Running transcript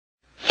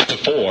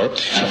4.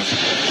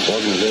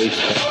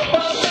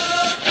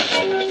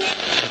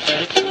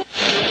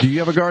 Do you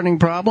have a gardening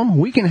problem?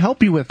 We can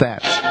help you with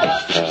that.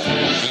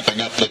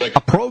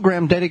 A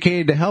program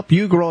dedicated to help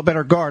you grow a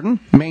better garden,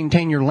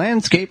 maintain your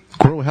landscape,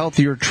 grow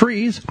healthier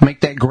trees,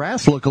 make that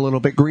grass look a little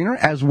bit greener,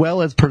 as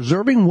well as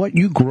preserving what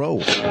you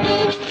grow.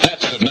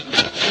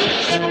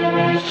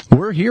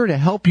 We're here to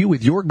help you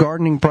with your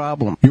gardening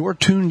problem. You're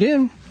tuned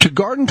in to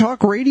Garden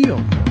Talk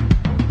Radio.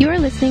 You are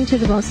listening to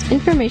the most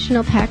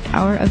informational-packed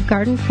hour of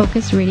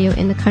garden-focused radio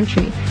in the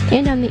country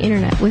and on the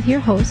internet with your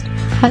host,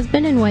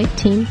 husband and wife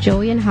team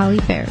Joey and Holly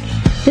Baird.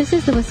 This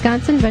is the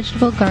Wisconsin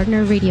Vegetable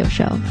Gardener Radio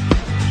Show.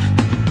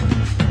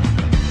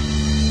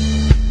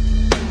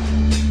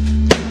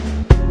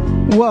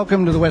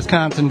 Welcome to the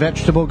Wisconsin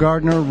Vegetable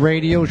Gardener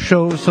Radio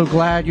Show. So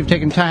glad you've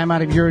taken time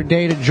out of your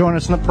day to join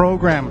us in the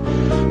program.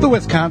 The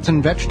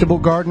Wisconsin Vegetable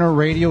Gardener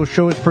Radio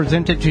Show is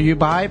presented to you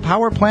by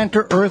Power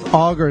Planter Earth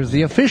Augers,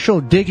 the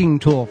official digging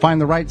tool. Find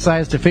the right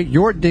size to fit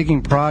your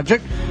digging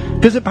project.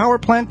 Visit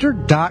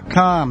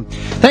powerplanter.com.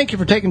 Thank you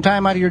for taking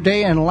time out of your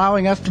day and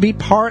allowing us to be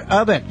part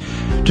of it.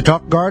 To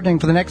talk gardening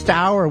for the next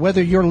hour,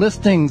 whether you're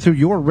listening through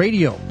your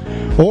radio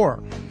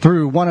or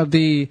through one of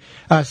the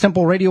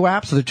simple radio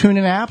apps, the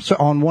TuneIn apps,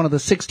 on one of the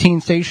 16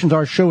 stations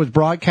our show is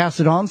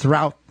broadcasted on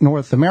throughout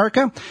North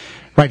America,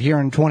 right here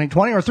in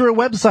 2020, or through a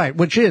website,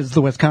 which is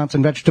the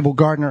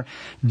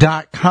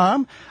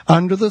WisconsinVegetableGardener.com.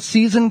 Under the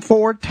Season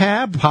 4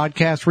 tab,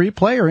 podcast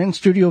replay or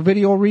in-studio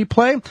video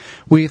replay,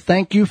 we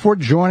thank you for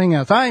joining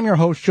us. I am your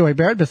host, Joey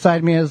Baird.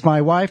 Beside me is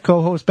my wife,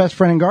 co-host, best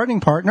friend, and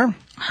gardening partner,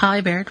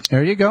 Holly Baird.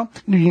 There you go.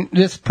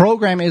 This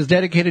program is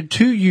dedicated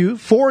to you,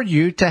 for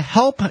you, to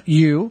help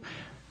you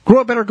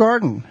grow a better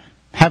garden,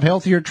 have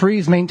healthier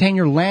trees, maintain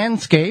your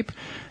landscape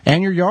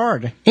and your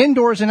yard,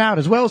 indoors and out,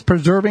 as well as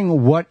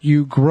preserving what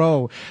you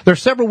grow. There are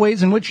several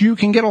ways in which you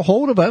can get a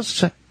hold of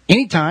us.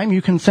 Anytime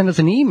you can send us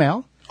an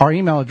email. Our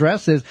email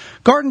address is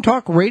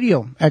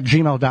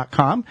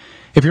gardentalkradio@gmail.com.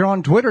 If you're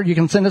on Twitter, you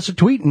can send us a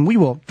tweet and we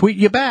will tweet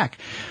you back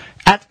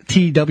at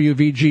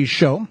TWVG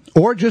Show,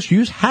 or just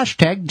use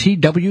hashtag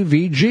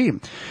TWVG.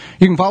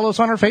 You can follow us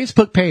on our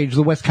Facebook page,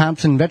 the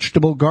Wisconsin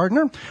Vegetable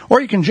Gardener, or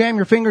you can jam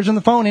your fingers in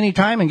the phone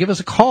anytime and give us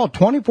a call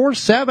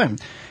 24/7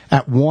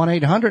 at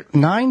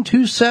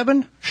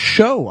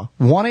 1-800-927-SHOW,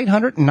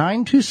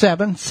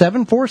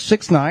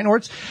 1-800-927-7469, or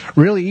it's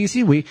really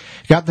easy. We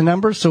got the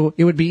numbers, so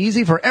it would be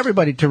easy for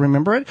everybody to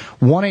remember it,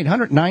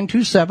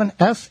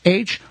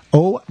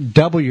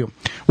 1-800-927-SHOW.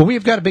 Well,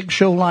 we've got a big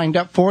show lined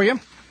up for you.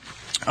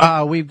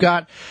 We've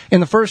got, in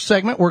the first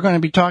segment, we're going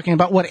to be talking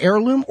about what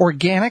heirloom,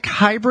 organic,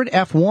 hybrid,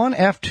 F1,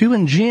 F2,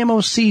 and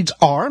GMO seeds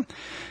are.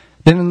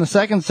 Then in the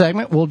second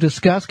segment, we'll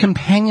discuss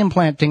companion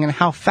planting and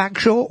how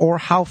factual or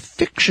how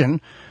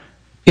fiction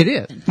it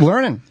is.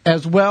 Learning.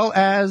 As well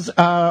as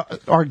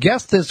our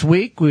guest this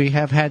week, we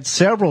have had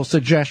several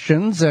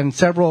suggestions and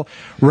several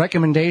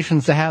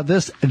recommendations to have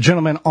this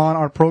gentleman on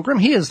our program.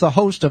 He is the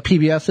host of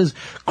PBS's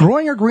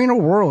Growing a Greener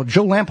World.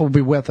 Joe Lamp will be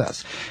with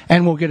us,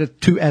 and we'll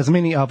get to as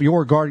many of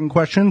your garden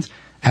questions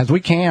as we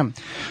can.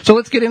 So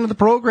let's get into the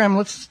program.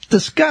 Let's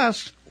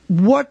discuss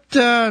what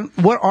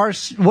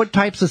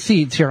types of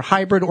seeds here,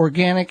 hybrid,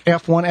 organic,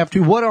 F1,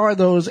 F2. What are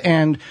those,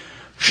 and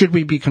should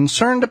we be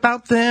concerned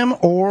about them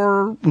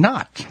or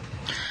not?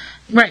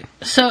 Right.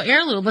 So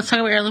heirloom, let's talk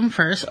about heirloom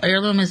first.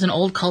 Heirloom is an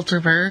old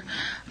cultivar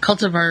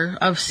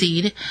of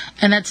seed,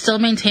 and that's still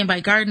maintained by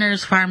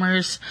gardeners,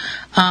 farmers,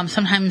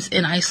 sometimes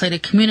in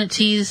isolated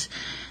communities.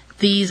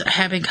 These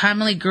have been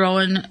commonly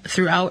grown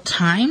throughout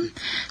time.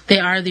 They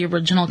are the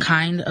original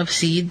kind of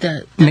seed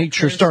that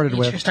nature started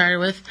with.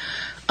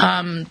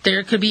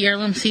 There could be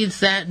heirloom seeds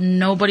that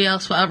nobody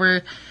else will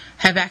ever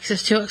have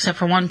access to except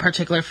for one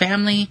particular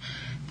family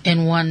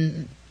in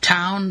one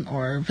town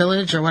or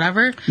village or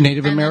whatever.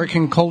 Native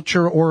American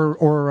culture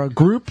or a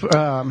group.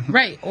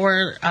 Right.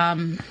 Or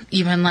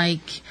even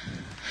like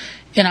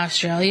in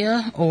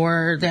Australia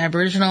or the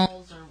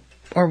Aboriginals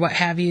or what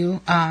have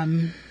you. Or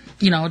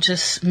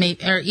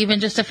even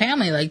just a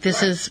family. Like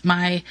this is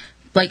us.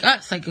 Like,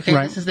 okay,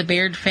 This is the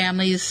Baird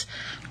family's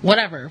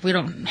whatever. We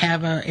don't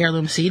have a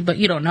heirloom seed, but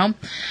you don't know.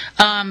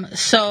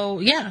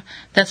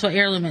 That's what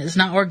heirloom is.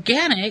 Now,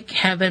 organic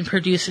have been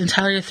produced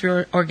entirely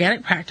through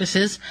organic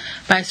practices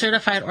by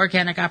certified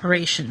organic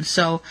operations.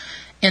 So,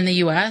 in the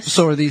U.S.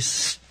 So, are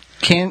these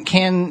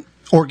can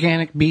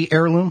organic be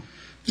heirloom?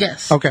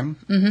 Yes. Okay.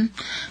 Mm-hmm.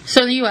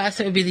 So, in the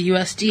U.S., it would be the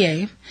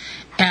USDA,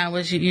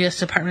 which is the U.S.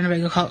 Department of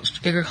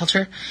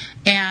Agriculture,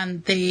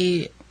 and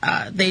they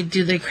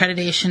do the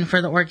accreditation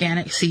for the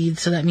organic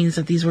seeds. So that means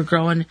that these were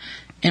grown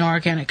in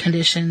organic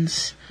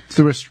conditions.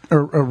 Through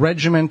a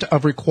regiment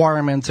of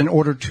requirements in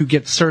order to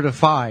get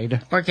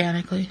certified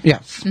organically.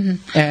 Yes.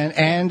 Mm-hmm.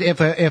 And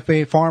if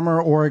a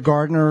farmer or a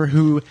gardener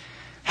who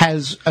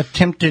has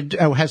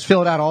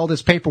filled out all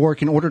this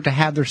paperwork in order to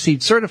have their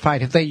seed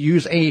certified, if they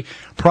use a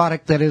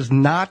product that is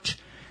not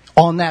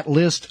on that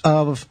list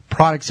of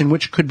products in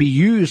which could be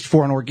used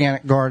for an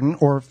organic garden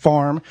or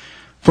farm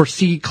for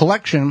seed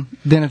collection,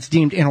 then it's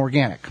deemed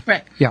inorganic.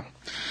 Right. Yeah.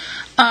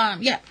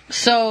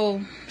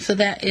 So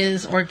that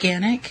is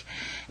organic.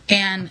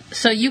 And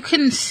so you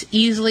can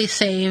easily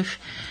save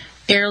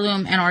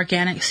heirloom and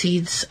organic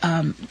seeds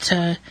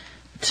to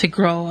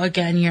grow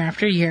again year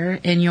after year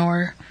in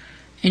your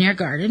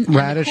garden.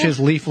 Radishes,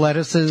 leaf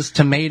lettuces,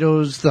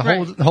 tomatoes, the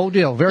whole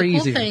deal. Very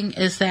easy. The cool thing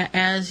is that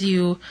as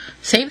you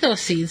save those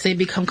seeds, they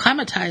become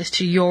climatized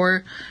to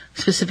your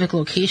specific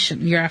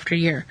location year after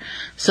year.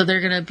 So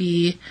they're going to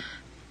be,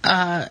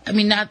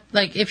 not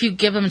like if you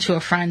give them to a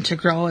friend to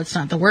grow, it's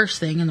not the worst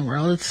thing in the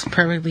world. It's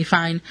perfectly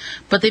fine.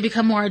 But they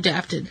become more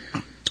adapted.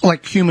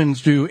 Like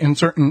humans do in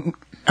certain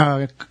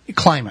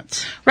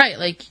climates. Right,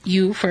 like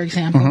you, for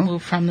example,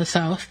 moved from the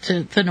south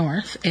to the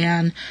north,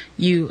 and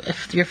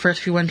if your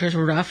first few winters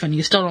were rough, and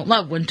you still don't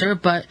love winter,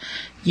 but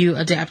you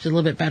adapted a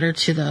little bit better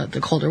to the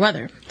colder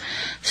weather.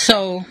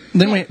 So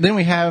then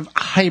we have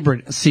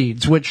hybrid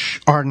seeds, which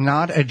are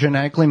not a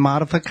genetically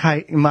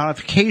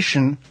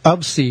modification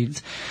of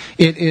seeds.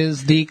 It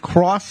is the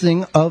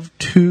crossing of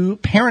two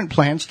parent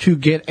plants to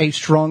get a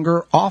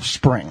stronger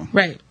offspring.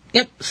 Right.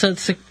 Yep. So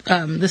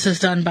this is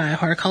done by a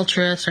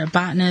horticulturist or a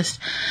botanist.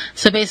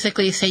 So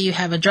basically, say you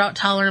have a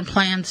drought-tolerant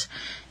plant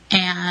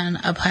and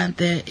a plant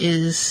that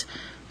is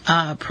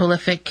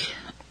prolific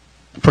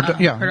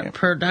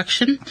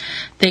production.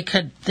 They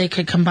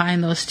could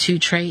combine those two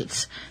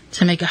traits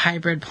to make a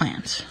hybrid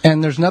plant.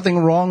 And there's nothing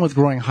wrong with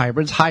growing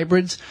hybrids.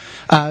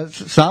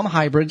 Some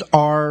hybrids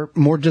are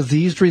more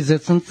disease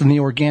resistant than the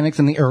organics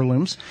and the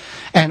heirlooms,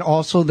 and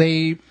also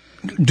they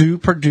do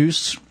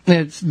produce,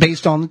 it's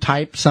based on the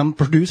type, some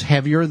produce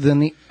heavier than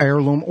the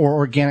heirloom or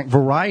organic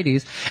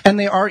varieties, and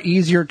they are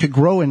easier to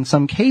grow in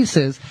some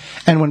cases.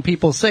 And when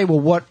people say, well,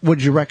 what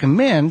would you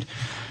recommend?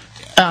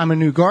 I'm a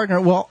new gardener.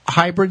 Well,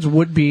 hybrids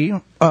would be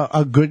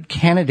a good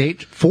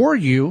candidate for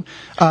you.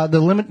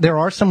 There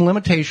are some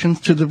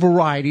limitations to the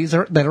varieties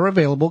that are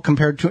available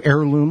compared to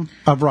heirloom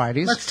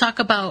varieties. Let's talk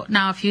about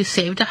now if you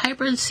saved a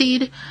hybrid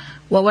seed,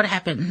 what would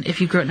happen if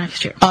you grew it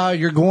next year?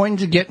 You're going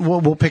to get,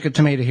 we'll pick a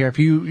tomato here. If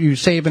you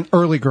save an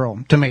early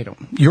girl tomato,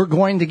 you're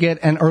going to get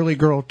an early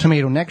girl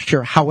tomato next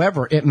year.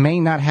 However, it may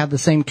not have the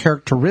same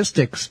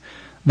characteristics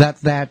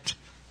that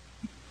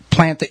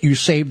plant that you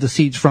saved the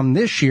seeds from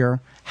this year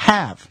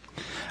have.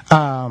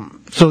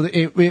 So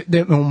it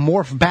will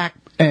morph back,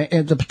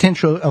 the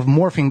potential of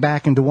morphing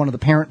back into one of the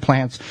parent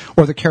plants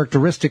or the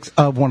characteristics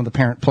of one of the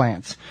parent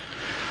plants.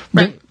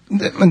 Right.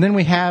 And then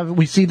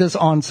we see this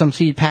on some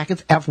seed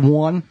packets,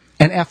 F1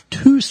 and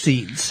F2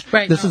 seeds.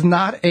 Right. This is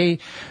not a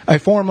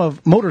form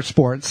of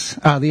motorsports.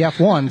 The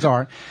F1s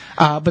are,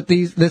 but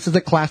this is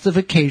a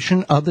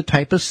classification of the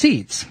type of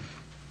seeds.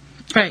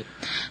 Right.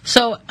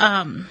 So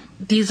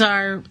these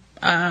are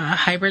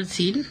hybrid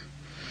seed,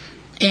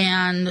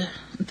 and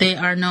they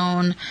are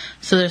known.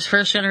 So there's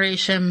first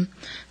generation,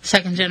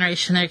 second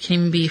generation. There can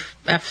even be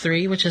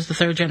F3, which is the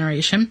third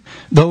generation.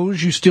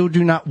 Those you still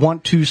do not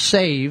want to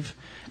save,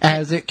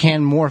 as it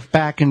can morph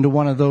back into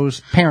one of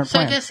those parent plants. So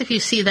I guess if you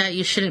see that,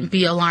 you shouldn't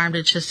be alarmed.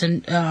 It's just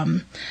something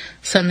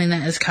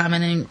that is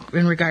common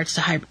in regards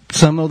to hybrid.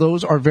 Some of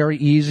those are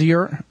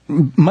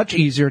much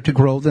easier to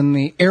grow than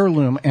the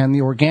heirloom and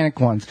the organic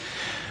ones.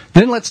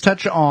 Then let's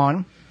touch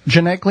on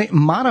genetically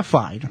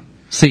modified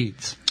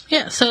seeds.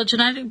 Yeah, so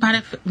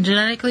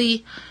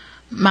genetically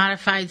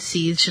modified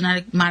seeds,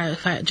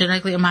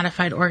 genetically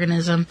modified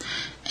organism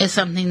is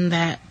something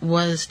that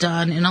was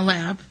done in a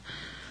lab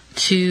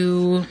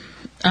to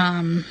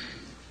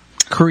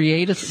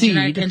create a seed.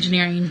 Genetic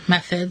engineering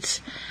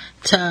methods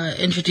to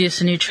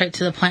introduce a new trait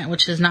to the plant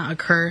which does not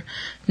occur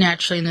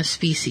naturally in the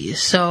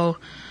species. So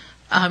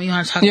you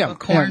want to talk about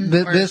corn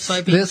or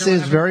soybeans? This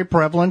is very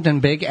prevalent in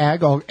big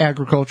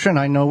agriculture, and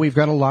I know we've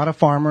got a lot of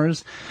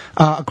farmers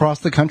across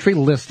the country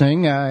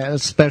listening,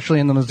 especially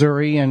in the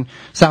Missouri and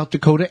South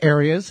Dakota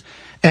areas,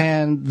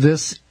 and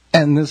this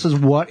is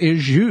what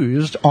is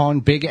used on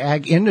big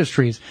ag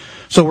industries.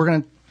 So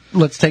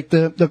let's take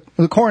the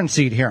corn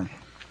seed here.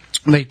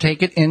 They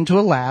take it into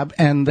a lab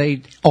and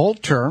they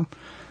alter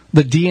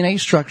the DNA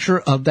structure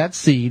of that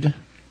seed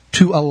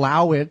to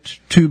allow it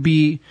to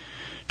be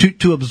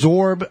to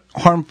absorb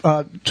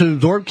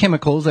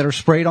chemicals that are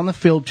sprayed on the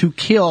field to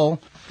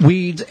kill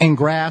weeds and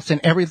grass and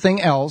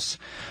everything else,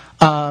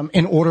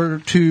 in order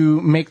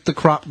to make the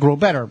crop grow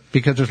better,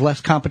 because there's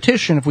less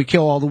competition if we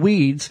kill all the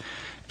weeds.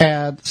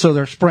 So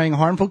they're spraying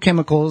harmful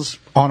chemicals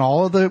on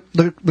all of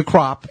the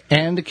crop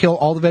and to kill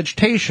all the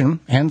vegetation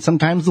and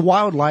sometimes the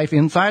wildlife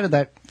inside of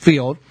that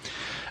field,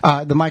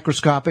 the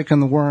microscopic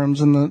and the worms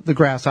and the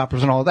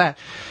grasshoppers and all that.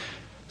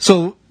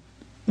 So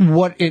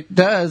what it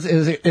does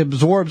is it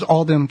absorbs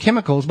all them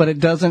chemicals, but it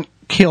doesn't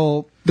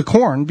kill the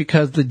corn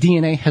because the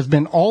DNA has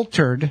been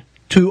altered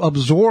to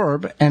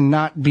absorb and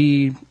not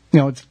be,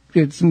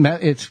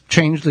 it's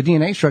changed the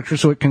DNA structure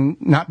so it can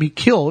not be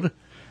killed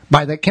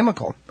by that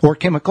chemical or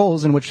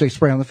chemicals in which they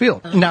spray on the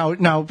field.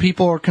 Now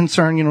people are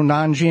concerned,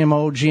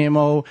 non-GMO,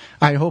 GMO.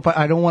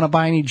 I don't want to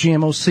buy any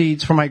GMO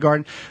seeds for my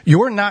garden.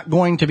 You're not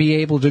going to be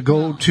able to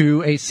go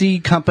to a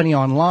seed company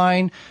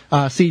online,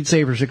 Seed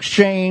Savers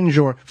Exchange,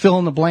 or fill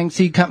in the blank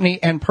seed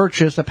company and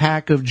purchase a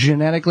pack of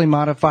genetically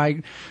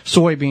modified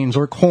soybeans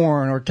or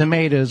corn or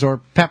tomatoes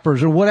or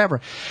peppers or whatever.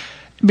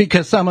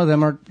 because some of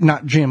them are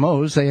not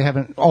GMOs. They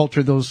haven't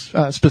altered those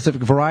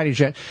specific varieties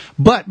yet.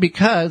 But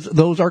because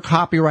those are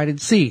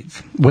copyrighted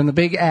seeds. When the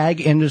big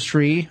ag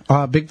industry,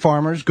 big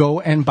farmers go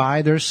and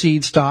buy their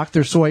seed stock,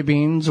 their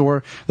soybeans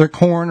or their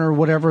corn or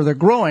whatever they're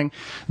growing,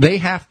 they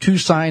have to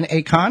sign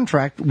a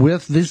contract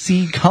with the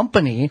seed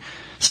company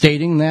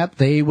stating that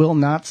they will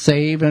not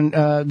save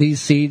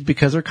these seeds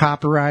because they're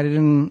copyrighted,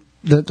 and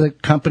the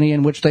company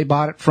in which they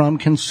bought it from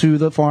can sue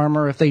the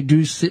farmer if they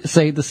do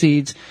save the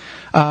seeds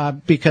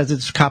because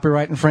it's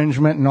copyright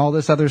infringement and all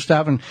this other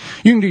stuff. And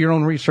you can do your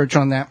own research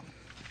on that.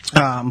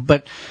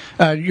 But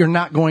you're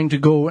not going to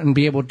go and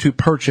be able to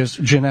purchase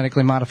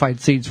genetically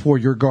modified seeds for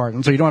your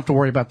garden, so you don't have to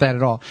worry about that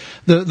at all.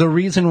 The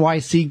reason why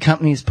seed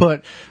companies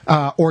put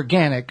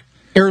organic,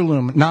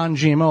 heirloom,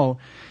 non-GMO,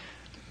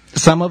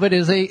 some of it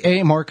is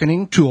a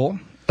marketing tool.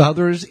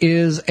 Others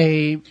is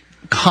a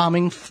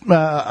calming,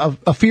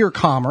 a fear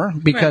calmer,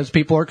 because right.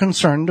 People are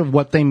concerned of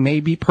what they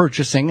may be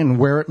purchasing and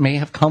where it may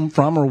have come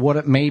from or what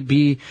it may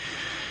be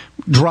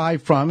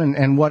derived from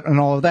and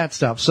all of that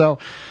stuff. So,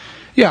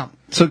 yeah.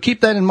 So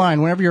keep that in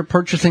mind whenever you're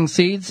purchasing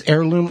seeds.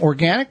 Heirloom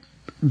organic,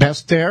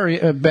 best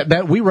there.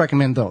 We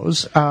recommend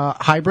those.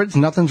 Hybrids,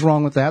 nothing's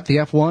wrong with that. The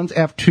F1s,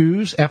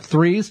 F2s,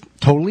 F3s,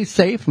 totally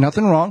safe,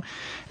 nothing wrong.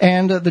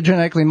 And the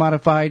genetically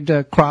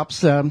modified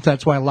crops,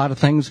 that's why a lot of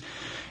things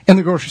in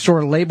the grocery store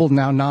are labeled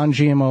now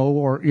non-GMO,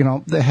 or,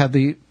 they have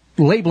the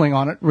labeling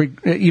on it,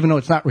 even though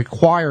it's not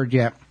required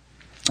yet.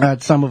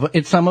 It's some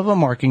of a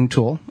marketing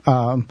tool.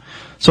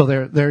 So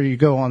there you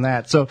go on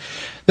that. So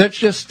that's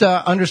just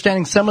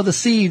understanding some of the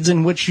seeds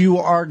in which you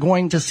are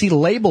going to see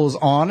labels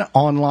on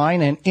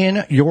online and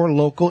in your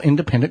local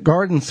independent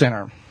garden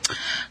center.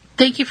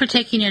 Thank you for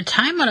taking your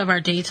time out of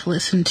our day to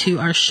listen to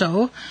our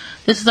show.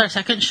 This is our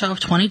second show of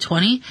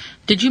 2020.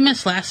 Did you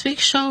miss last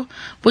week's show?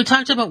 We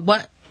talked about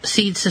what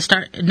seeds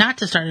not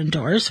to start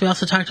indoors. We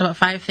also talked about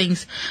 5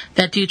 things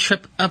that do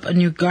trip up a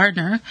new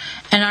gardener.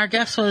 And our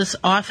guest was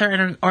author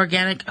and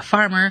organic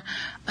farmer,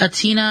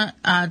 Atina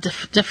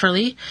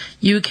Differly.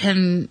 You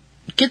can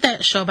get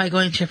that show by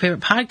going to your favorite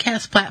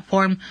podcast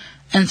platform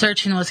and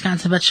searching the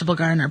Wisconsin Vegetable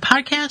Gardener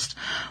podcast.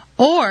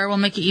 Or we'll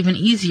make it even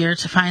easier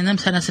to find them.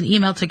 Send us an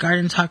email to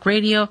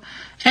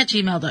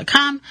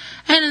gardentalkradio@gmail.com,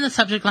 and in the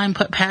subject line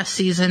put past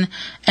season,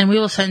 and we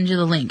will send you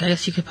the link. I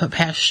guess you could put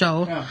past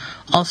show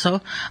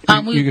also.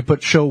 You could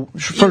put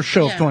first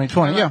show of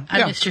 2020.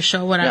 I missed your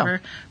show,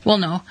 whatever. Yeah. We'll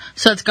know.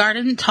 So it's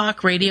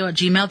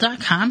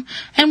gardentalkradio@gmail.com,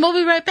 and we'll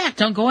be right back.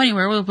 Don't go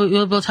anywhere. We'll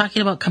be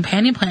talking about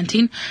companion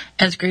planting.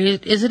 Is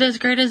it as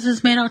great as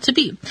it's made out to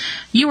be?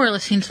 You are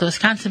listening to the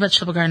Wisconsin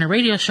Vegetable Gardener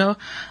Radio Show,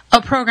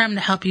 a program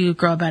to help you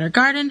grow a better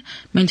garden,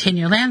 maintain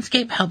your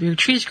landscape, help your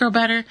trees grow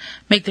better,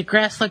 make the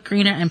grass look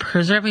greener, and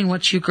preserving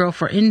what you grow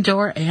for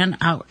indoor and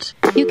out.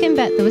 You can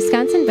bet the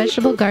Wisconsin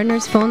Vegetable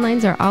Gardeners phone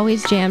lines are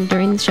always jammed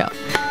during the show.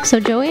 So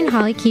Joey and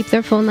Holly keep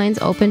their phone lines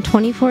open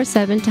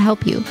 24/7 to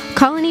help you.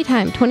 Call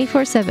anytime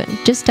 24/7.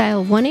 Just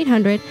dial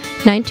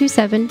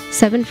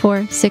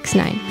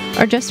 1-800-927-7469.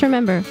 Or just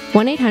remember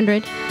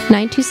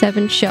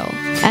 1-800-927-SHOW.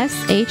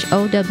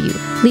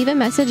 SHOW. Leave a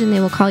message and they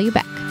will call you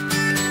back.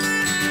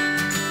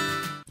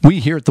 We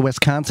here at the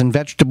Wisconsin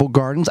Vegetable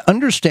Gardens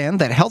understand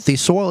that healthy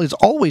soil is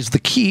always the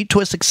key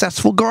to a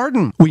successful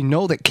garden. We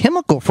know that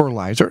chemical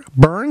fertilizer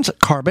burns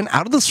carbon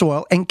out of the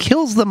soil and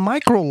kills the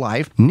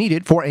microlife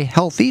needed for a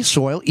healthy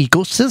soil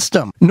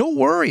ecosystem. No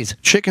worries.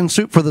 Chicken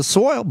Soup for the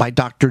Soil by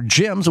Dr.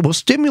 Jim's will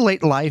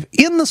stimulate life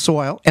in the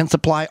soil and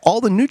supply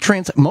all the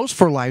nutrients most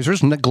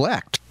fertilizers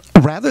neglect.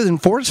 Rather than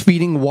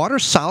force-feeding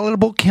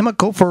water-soluble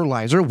chemical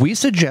fertilizer, we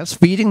suggest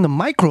feeding the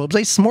microbes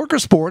a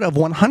smorgasbord of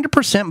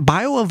 100%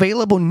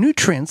 bioavailable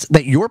nutrients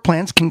that your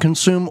plants can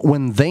consume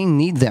when they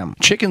need them.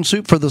 Chicken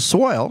Soup for the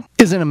Soil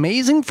is an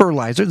amazing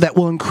fertilizer that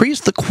will increase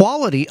the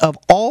quality of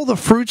all the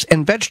fruits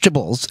and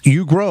vegetables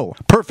you grow.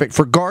 Perfect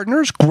for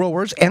gardeners,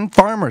 growers, and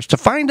farmers. To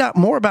find out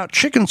more about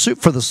Chicken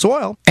Soup for the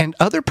Soil and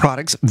other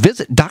products,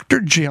 visit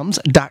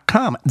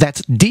drjims.com.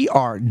 That's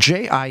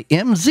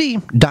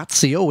drjimz.com.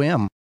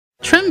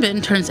 Trim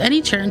Bin turns any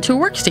chair into a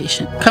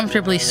workstation.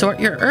 Comfortably sort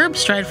your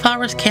herbs, dried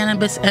flowers,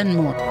 cannabis, and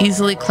more.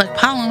 Easily collect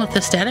pollen with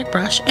a static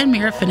brush and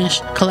mirror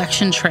finish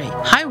collection tray.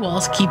 High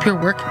walls keep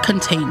your work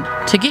contained.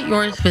 To get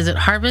yours, visit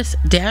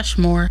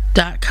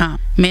harvest-more.com.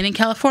 Made in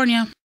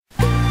California.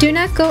 Do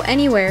not go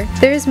anywhere.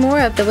 There is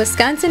more of the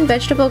Wisconsin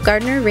Vegetable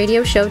Gardener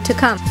Radio Show to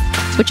come,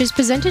 which is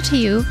presented to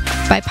you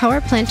by Power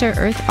Planter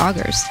Earth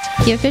Augers,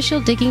 the official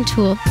digging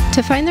tool.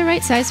 To find the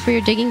right size for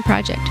your digging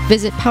project,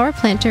 visit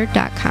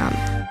powerplanter.com.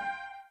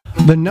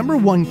 The number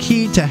one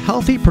key to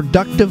healthy,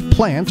 productive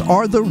plants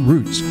are the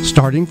roots.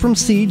 Starting from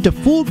seed to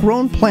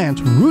full-grown plants,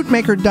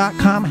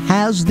 rootmaker.com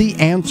has the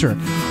answer.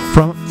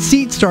 From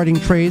seed starting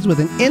trays with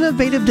an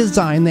innovative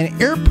design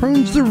that air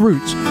prunes the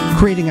roots,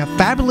 creating a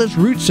fabulous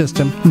root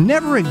system,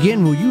 never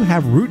again will you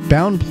have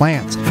root-bound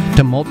plants.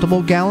 To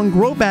multiple gallon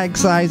grow bag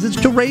sizes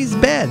to raised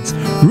beds,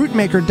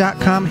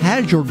 rootmaker.com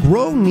has your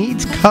grow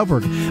needs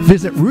covered.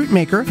 Visit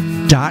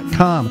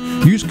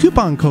rootmaker.com. Use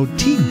coupon code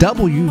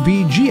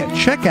TWVG at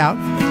checkout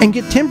and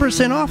get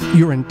 10% off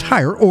your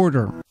entire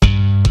order.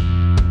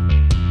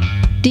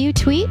 Do you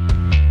tweet?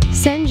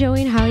 Send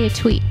Joey and Holly a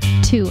tweet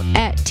to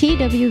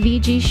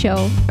 @TWVG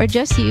Show or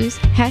just use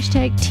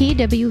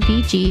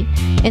 #TWVG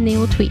and they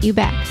will tweet you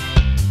back.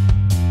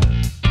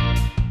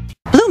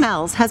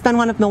 Bluemel's has been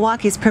one of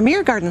Milwaukee's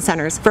premier garden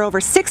centers for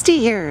over 60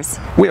 years.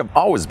 We have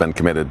always been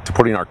committed to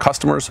putting our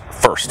customers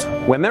first.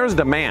 When there is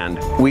demand,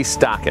 we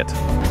stock it.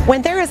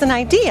 When there is an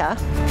idea,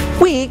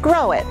 we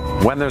grow it.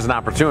 When there's an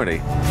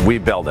opportunity, we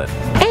build it.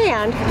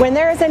 And when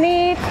there is a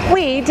need,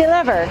 we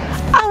deliver.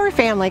 Our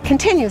family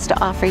continues to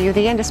offer you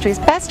the industry's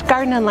best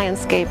garden and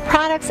landscape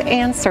products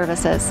and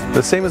services.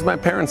 The same as my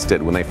parents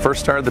did when they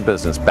first started the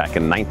business back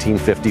in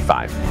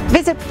 1955.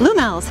 Visit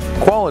Bluemel's.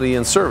 Quality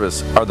and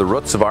service are the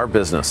roots of our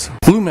business.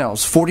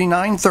 Bluemel's,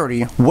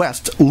 4930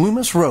 West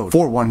Loomis Road,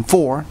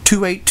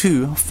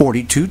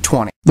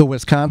 414-282-4220. The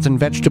Wisconsin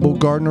Vegetable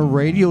Gardener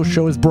Radio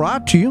Show is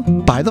brought to you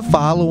by the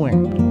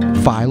following: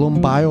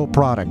 Phylum Bio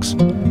Products,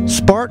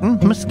 Spartan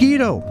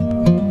Mosquito,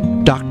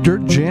 Dr.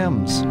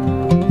 Jim's,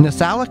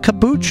 Nasala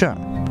Kabucha,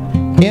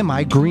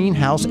 MI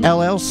Greenhouse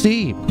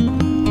LLC,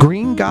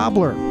 Green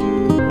Gobbler,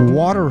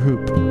 Water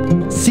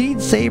Hoop,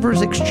 Seed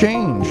Savers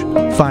Exchange.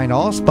 Find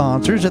all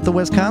sponsors at the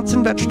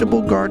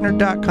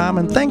WisconsinVegetableGardener.com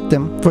and thank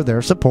them for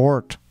their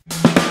support.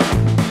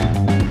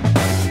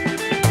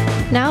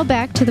 Now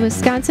back to the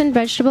Wisconsin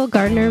Vegetable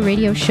Gardener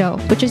Radio Show,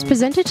 which is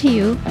presented to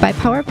you by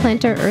Power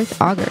Planter Earth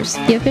Augers,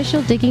 the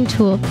official digging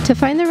tool. To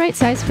find the right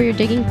size for your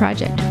digging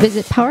project,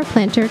 visit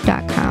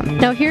powerplanter.com.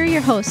 Now here are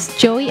your hosts,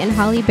 Joey and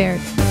Holly Baird.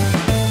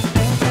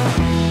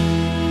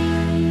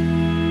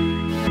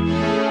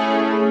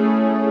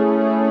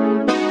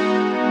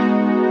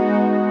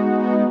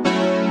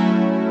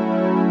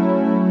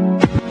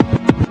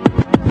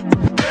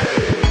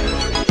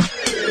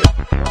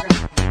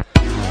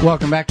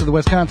 Welcome back to the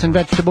Wisconsin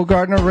Vegetable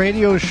Gardener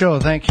Radio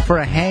Show. Thank you for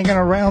hanging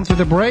around through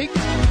the break.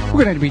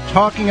 We're going to be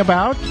talking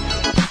about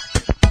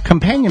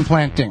companion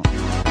planting.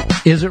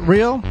 Is it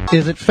real?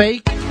 Is it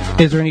fake?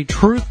 Is there any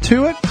truth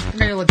to it?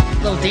 There's a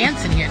little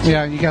dance in here.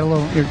 Yeah, you got a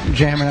little, you're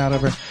jamming out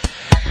over.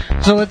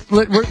 So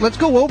let's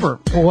go over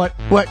what,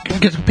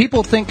 because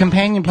people think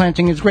companion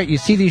planting is great. You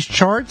see these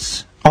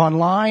charts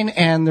online,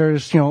 and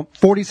there's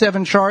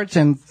 47 charts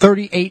and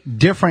 38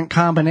 different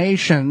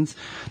combinations.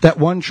 That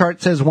one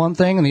chart says one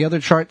thing and the other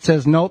chart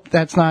says nope,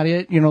 that's not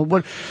it.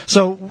 What?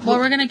 So well,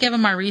 we're gonna give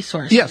them our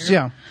resource. Yes,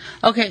 here.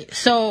 yeah. Okay,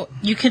 so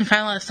you can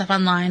find a lot of stuff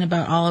online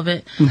about all of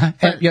it. Yeah,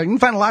 you can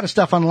find a lot of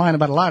stuff online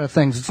about a lot of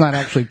things. It's not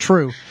actually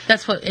true.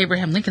 That's what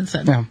Abraham Lincoln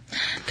said. Yeah.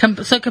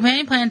 So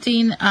companion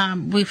planting,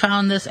 we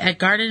found this at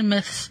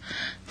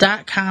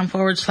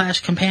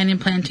gardenmyths.com/companion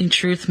planting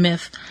truth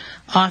myth.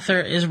 Author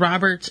is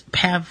Robert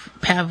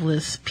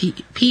Pavlis,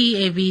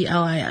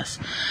 Pavlis.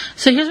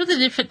 So here's what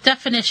the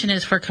definition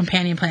is for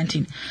companion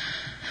planting.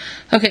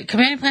 Okay,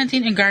 companion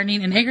planting in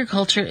gardening and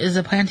agriculture is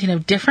the planting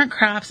of different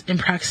crops in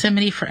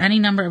proximity for any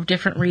number of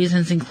different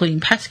reasons, including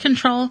pest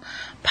control,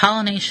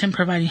 pollination,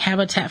 providing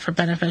habitat for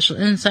beneficial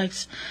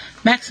insects,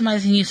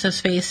 maximizing use of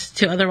space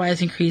to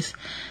otherwise increase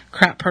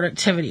crop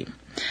productivity.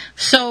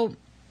 So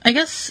I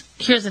guess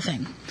here's the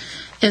thing,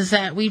 is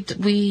that we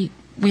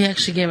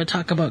actually gave a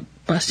talk about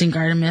busting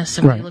garden myths,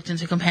 and we looked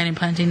into companion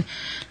planting.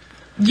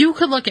 You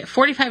could look at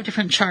 45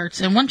 different charts,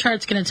 and one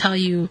chart's going to tell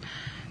you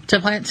to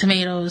plant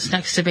tomatoes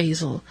next to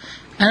basil.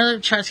 Another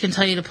chart's going to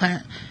tell you to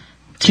plant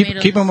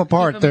tomatoes. Keep them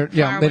apart. They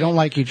don't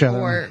like each other.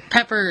 Or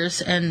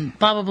peppers and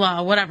blah, blah,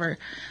 blah, whatever.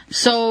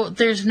 So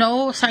there's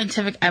no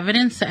scientific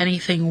evidence that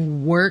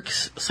anything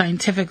works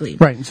scientifically.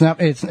 Right. It's not.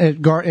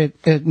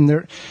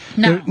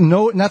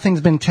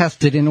 Nothing's been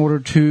tested in order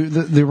to.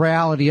 The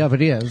reality of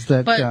it is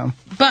that.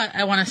 But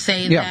I want to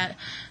say that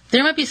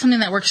there might be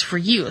something that works for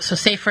you. So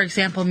say, for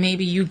example,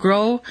 maybe you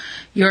grow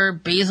your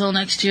basil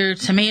next to your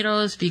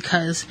tomatoes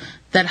because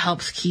that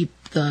helps keep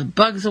the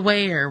bugs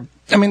away, or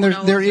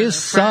there is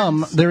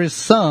some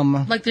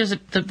like there's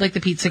the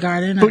pizza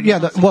garden.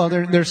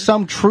 There's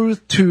some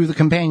truth to the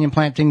companion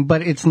planting,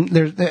 but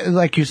there's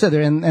like you said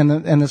there,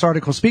 and this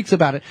article speaks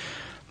about it.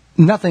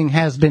 Nothing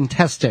has been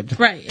tested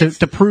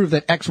to prove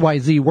that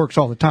XYZ works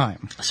all the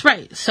time. That's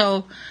right.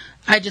 So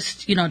I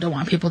just don't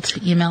want people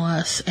to email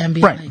us and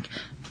be like,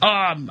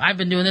 I've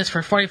been doing this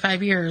for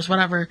 45 years,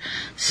 whatever.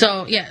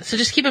 So so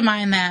just keep in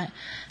mind that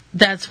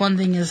that's one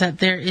thing, is that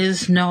there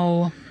is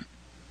no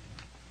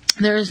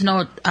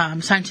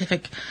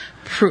scientific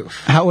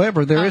proof.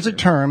 However, there is a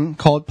term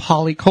called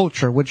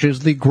polyculture, which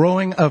is the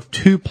growing of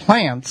two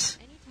plants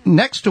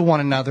next to one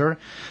another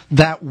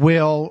that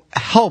will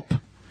help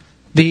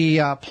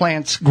the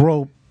plants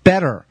grow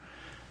better.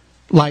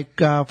 Like,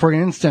 for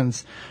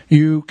instance,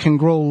 you can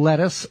grow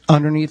lettuce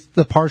underneath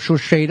the partial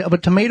shade of a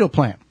tomato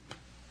plant.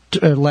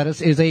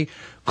 Lettuce is a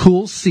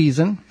cool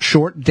season,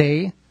 short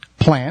day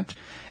plant,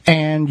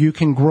 and you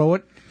can grow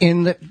it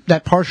in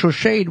that partial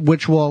shade,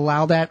 which will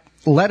allow that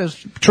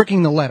lettuce,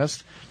 tricking the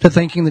lettuce to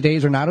thinking the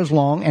days are not as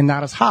long and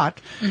not as hot.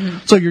 Mm-hmm.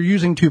 So you're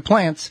using two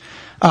plants.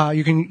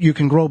 You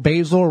can grow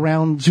basil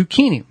around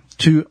zucchini.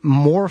 to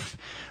morph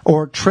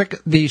or trick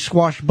the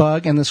squash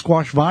bug and the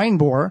squash vine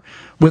borer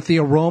with the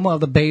aroma of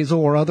the basil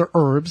or other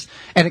herbs,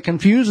 and it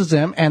confuses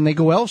them, and they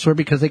go elsewhere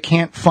because they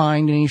can't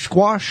find any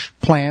squash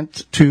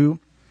plant to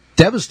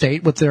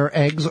devastate with their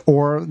eggs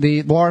or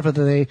the larvae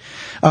that they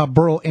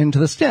burrow into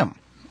the stem.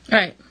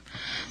 Right.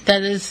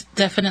 That is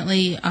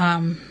definitely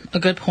a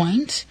good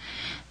point.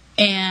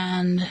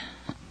 And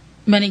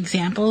many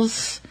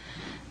examples.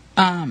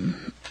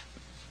 And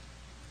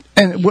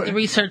the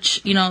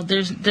research,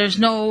 there's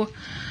no,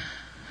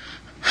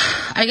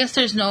 I guess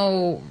there's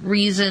no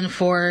reason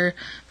for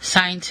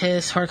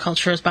scientists,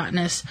 horticulturists,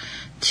 botanists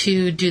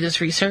to do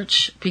this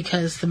research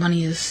because the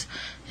money is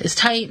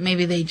tight.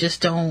 Maybe they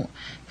just don't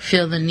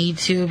feel the need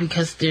to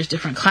because there's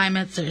different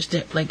climates. There's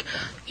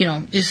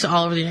just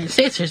all over the United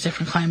States, there's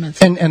different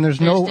climates. And there's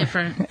no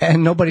different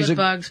and nobody's good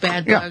bugs,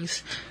 bad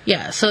bugs.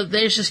 Yeah, so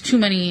there's just too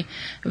many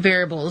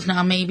variables.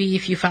 Now, maybe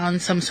if you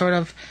found some sort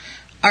of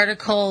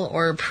article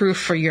or proof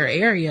for your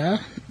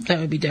area, that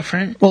would be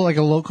different. Well, like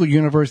a local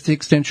university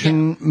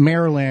extension,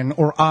 Maryland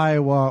or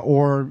Iowa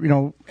or,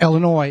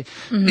 Illinois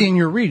in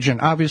your region.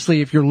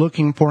 Obviously, if you're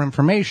looking for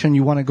information,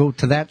 you want to go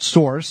to that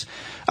source.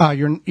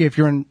 If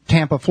you're in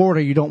Tampa,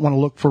 Florida, you don't want to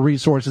look for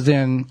resources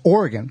in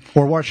Oregon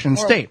or Washington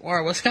State.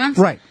 Or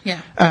Wisconsin. Right.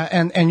 Yeah.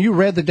 And you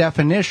read the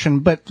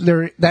definition, but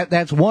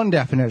that's one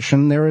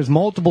definition. There is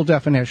multiple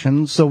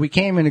definitions, so we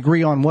can't even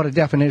agree on what a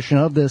definition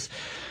of this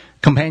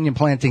companion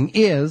planting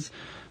is.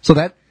 So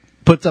that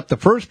puts up the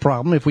first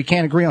problem. If we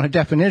can't agree on a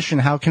definition,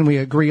 how can we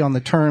agree on the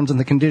terms and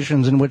the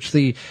conditions in which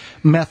the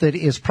method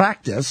is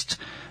practiced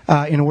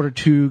in order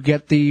to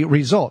get the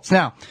results?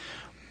 Now,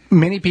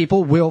 many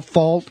people will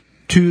fall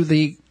to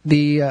the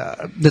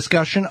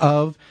discussion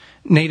of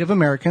Native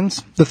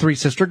Americans, the Three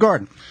Sister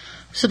Garden.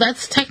 So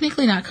that's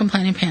technically not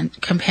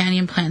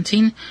companion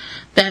planting.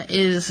 That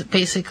is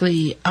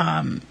basically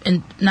not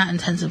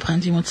intensive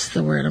planting. What's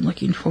the word I'm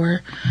looking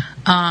for?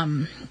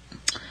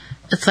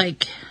 It's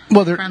like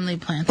friendly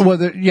planting. Well,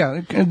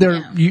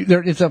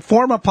 it's a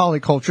form of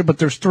polyculture, but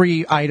there's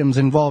 3 items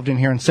involved in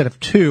here instead of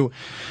 2.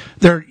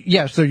 They're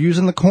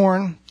using the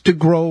corn to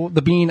grow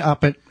the bean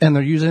up it, and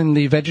they're using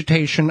the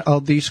vegetation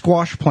of the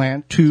squash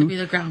plant to be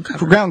the ground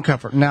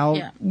cover.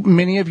 Now,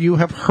 many of you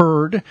have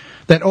heard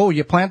that,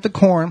 you plant the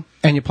corn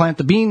and you plant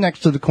the bean next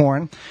to the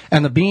corn,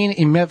 and the bean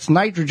emits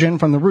nitrogen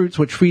from the roots,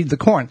 which feed the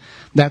corn.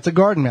 That's a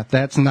garden myth.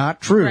 That's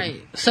not true.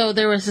 Right. So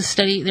there was a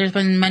study, there's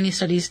been many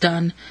studies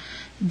done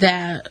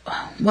that,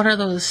 what are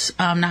those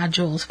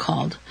nodules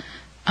called?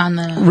 On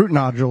the root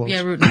nodules.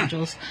 Yeah, root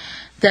nodules.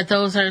 That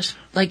those are,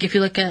 like, if you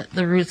look at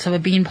the roots of a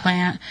bean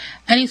plant,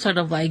 any sort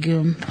of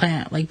legume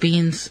plant, like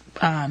beans,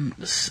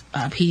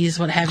 peas,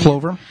 what have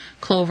you.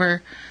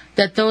 Clover.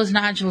 That those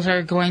nodules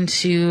are going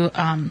to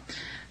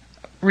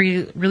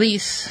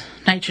release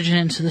nitrogen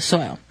into the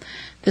soil.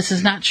 This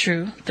is not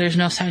true. There's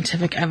no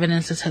scientific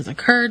evidence this has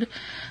occurred,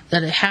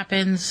 that it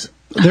happens.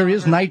 There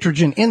is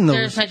nitrogen in those.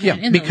 There's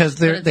nitrogen in because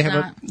those,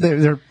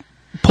 they're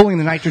pulling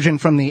the nitrogen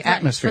from the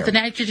atmosphere. But the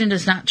nitrogen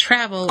does not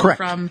travel Correct.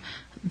 from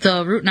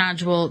the root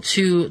nodule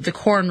to the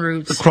corn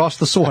roots across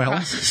the soil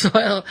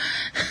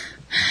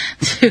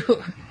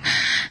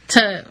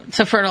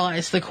to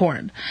fertilize the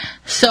corn.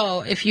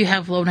 So if you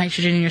have low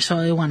nitrogen in your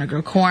soil, you want to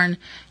grow corn,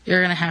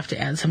 you're going to have to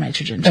add some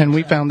nitrogen. And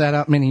we found that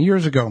out many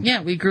years ago.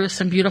 Yeah, we grew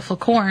some beautiful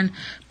corn,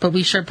 but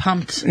we sure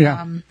pumped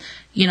a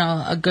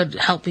good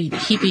healthy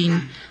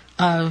heaping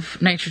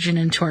of nitrogen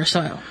into our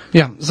soil.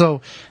 Yeah,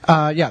 so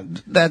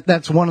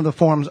that's one of the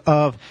forms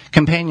of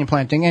companion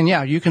planting. And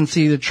you can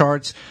see the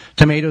charts.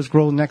 Tomatoes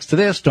grow next to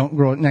this, don't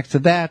grow next to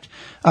that.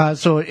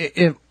 So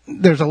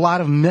there's a lot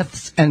of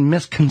myths and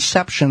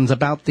misconceptions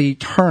about the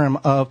term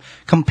of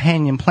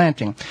companion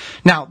planting.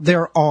 Now,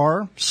 there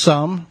are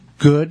some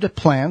good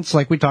plants,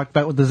 like we talked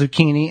about with the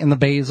zucchini and the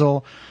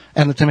basil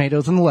and the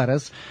tomatoes and the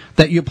lettuce,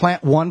 that you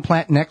plant one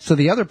plant next to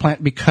the other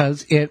plant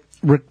because it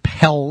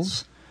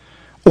repels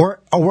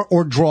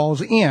or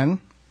draws in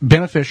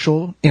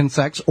beneficial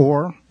insects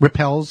or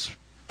repels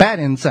bad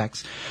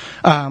insects.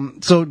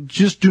 So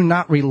just do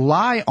not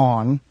rely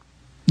on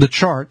the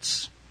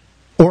charts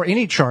or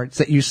any charts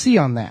that you see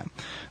on that.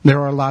 There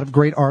are a lot of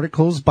great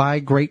articles by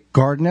great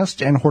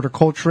gardenists and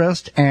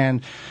horticulturists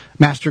and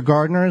master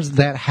gardeners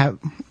that have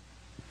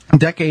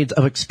decades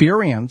of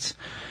experience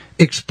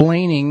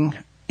explaining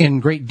in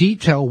great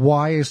detail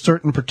why a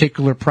certain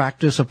particular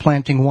practice of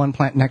planting one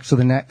plant next to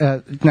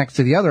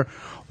the other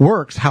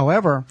works.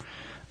 However,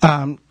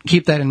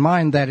 keep that in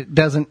mind that it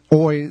doesn't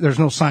always, there's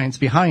no science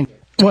behind it.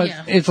 Well,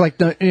 it's like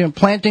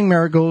planting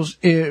marigolds.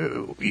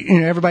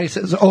 Everybody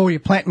says, you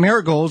plant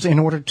marigolds in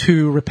order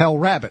to repel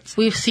rabbits.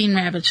 We've seen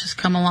rabbits just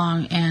come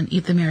along and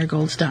eat the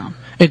marigolds down.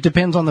 It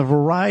depends on the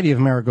variety of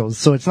marigolds.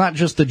 So it's not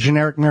just the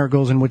generic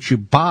marigolds in which you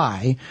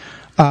buy.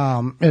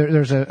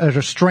 There's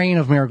a strain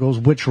of marigolds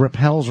which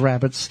repels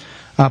rabbits,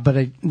 but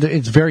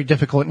it's very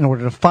difficult in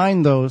order to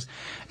find those.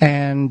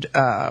 And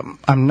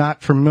I'm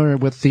not familiar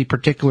with the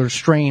particular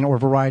strain or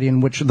variety in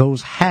which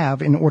those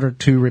have in order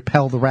to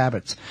repel the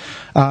rabbits.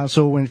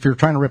 So if you're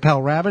trying to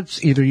repel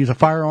rabbits, either use a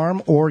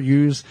firearm or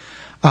use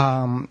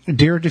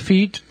deer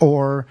defeat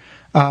or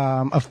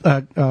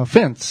a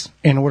fence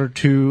in order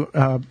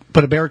to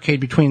put a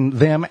barricade between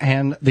them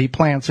and the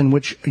plants in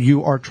which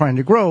you are trying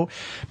to grow,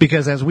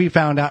 because as we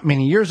found out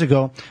many years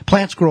ago,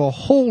 plants grow a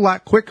whole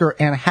lot quicker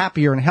and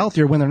happier and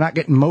healthier when they're not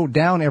getting mowed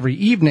down every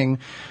evening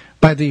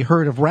by the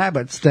herd of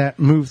rabbits that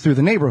move through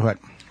the neighborhood.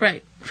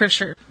 Right, for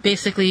sure.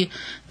 Basically,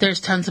 there's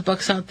tons of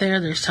books out there,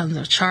 there's tons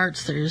of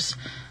charts, there's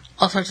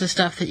all sorts of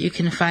stuff that you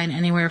can find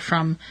anywhere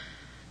from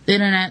the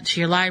internet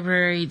to your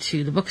library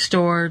to the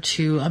bookstore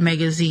to a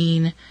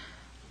magazine,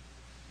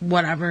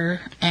 whatever,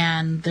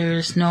 and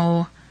there's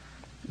no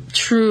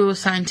true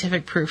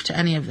scientific proof to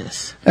any of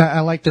this.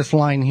 I like this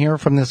line here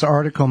from this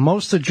article.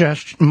 Most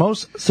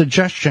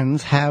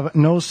suggestions have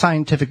no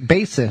scientific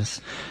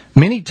basis.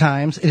 Many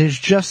times it is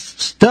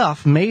just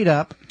stuff made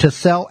up to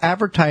sell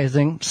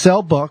advertising,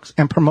 sell books,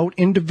 and promote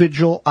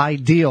individual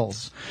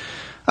ideals.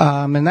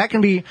 And that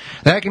can be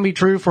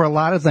true for a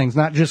lot of things,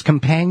 not just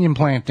companion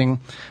planting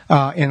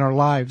in our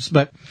lives,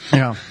 but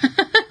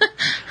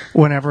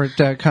whenever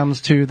it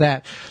comes to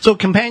that. So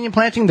companion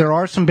planting, there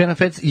are some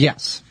benefits,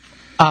 yes.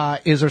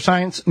 Is there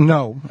science?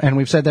 No. And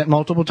we've said that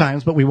multiple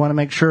times, but we want to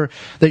make sure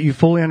that you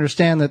fully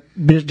understand that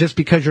just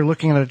because you're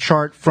looking at a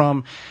chart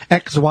from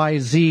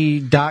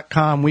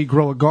XYZ.com, we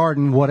grow a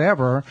garden,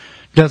 whatever,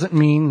 doesn't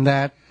mean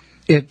that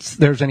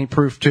there's any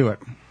proof to it.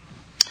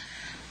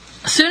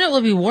 Soon it will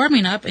be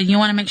warming up, and you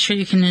want to make sure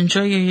you can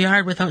enjoy your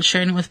yard without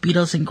sharing it with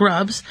beetles and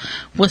grubs.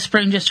 With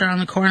spring just around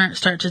the corner, it's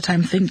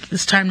time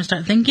to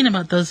start thinking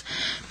about those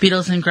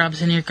beetles and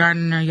grubs in your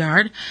garden or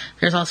yard.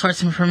 There's all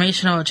sorts of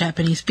information about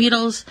Japanese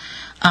beetles,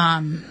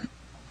 and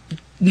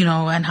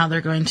how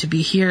they're going to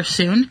be here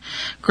soon.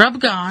 Grub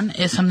Gone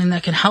is something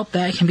that can help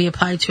that. It can be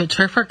applied to a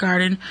turf or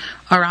garden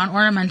around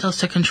ornamentals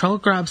to control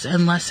grubs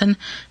and lessen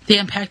the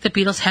impact that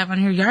beetles have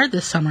on your yard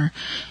this summer.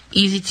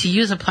 Easy to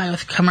use, apply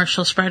with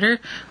commercial spreader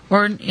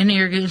or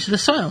irrigate into the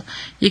soil.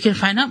 You can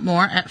find out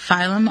more at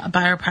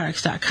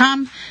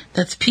phyllumbioproducts.com.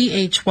 That's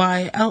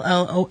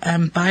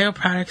PHYLLOM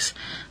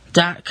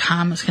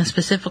bioproducts.com. It can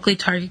specifically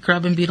target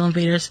grub and beetle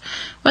invaders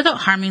without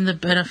harming the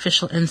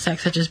beneficial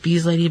insects such as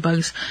bees,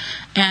 ladybugs,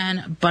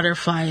 and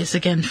butterflies.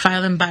 Again,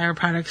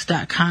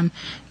 phyllumbioproducts.com,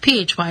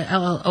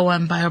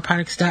 PHYLLOM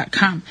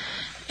bioproducts.com.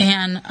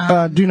 And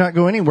do not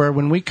go anywhere.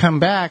 When we come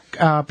back,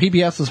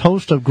 PBS's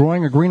host of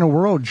Growing a Greener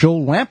World,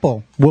 Joel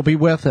Lample, will be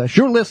with us.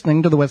 You're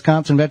listening to the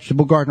Wisconsin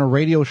Vegetable Gardener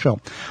Radio Show,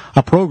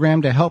 a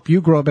program to help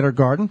you grow a better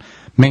garden,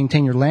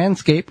 maintain your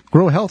landscape,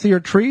 grow healthier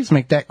trees,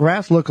 make that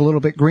grass look a little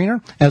bit greener,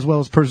 as well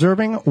as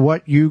preserving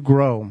what you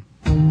grow.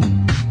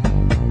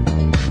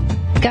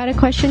 Got a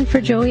question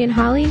for Joey and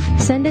Holly?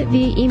 Send it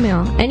via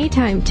email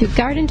anytime to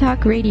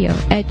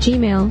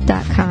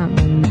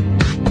gardentalkradio@gmail.com.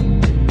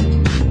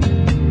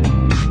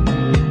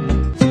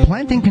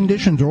 Planting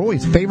conditions are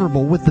always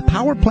favorable with the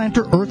Power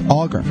Planter Earth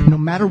Auger. No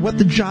matter what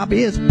the job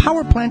is,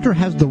 Power Planter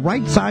has the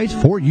right size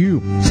for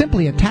you.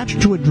 Simply attach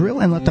to a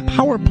drill and let the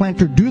Power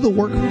Planter do the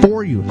work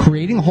for you,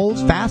 creating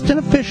holes fast and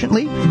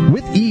efficiently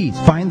with ease.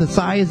 Find the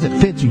size that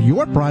fits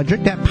your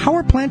project at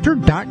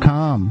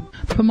powerplanter.com.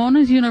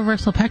 Pomona's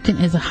Universal Pectin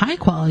is a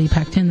high-quality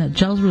pectin that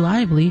gels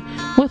reliably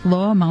with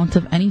low amounts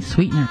of any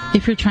sweetener.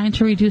 If you're trying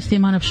to reduce the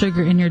amount of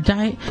sugar in your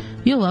diet,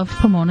 you'll love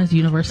Pomona's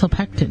Universal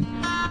Pectin.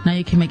 Now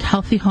you can make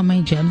healthy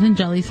homemade jams and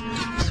jellies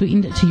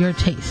sweetened to your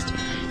taste.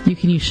 You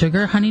can use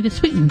sugar or honey to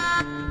sweeten.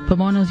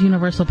 Pomona's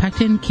Universal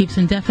Pectin keeps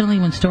indefinitely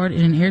when stored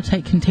in an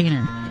airtight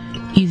container.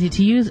 Easy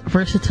to use,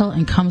 versatile,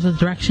 and comes with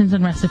directions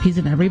and recipes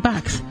in every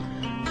box.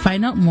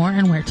 Find out more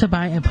and where to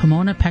buy at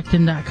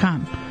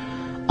PomonaPectin.com.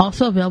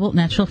 Also available at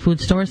natural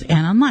food stores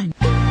and online.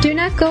 Do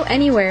not go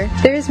anywhere.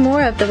 There is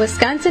more of the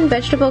Wisconsin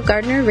Vegetable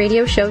Gardener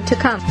Radio Show to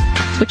come,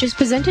 which is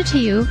presented to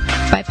you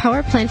by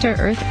Power Planter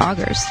Earth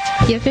Augers,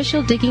 the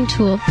official digging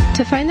tool.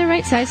 To find the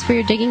right size for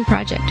your digging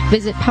project,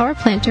 visit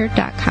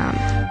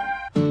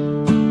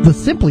powerplanter.com. The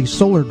Simply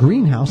Solar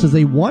Greenhouse is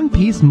a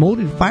one-piece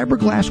molded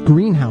fiberglass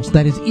greenhouse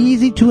that is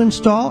easy to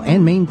install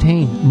and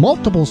maintain.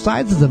 Multiple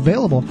sizes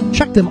available.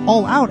 Check them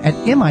all out at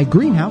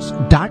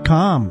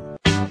migreenhouse.com.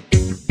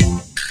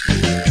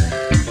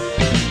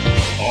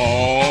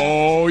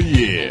 Oh,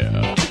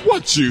 yeah.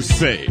 What you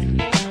say?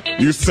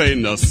 You say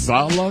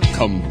Nasala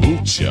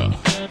Kombucha.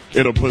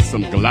 It'll put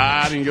some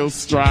glide in your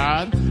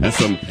stride and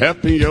some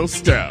pep in your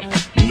step.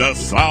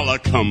 Nasala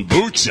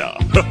Kombucha.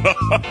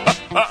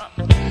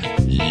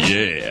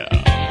 Yeah.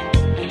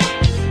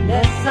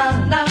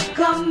 Nasala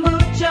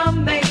Kombucha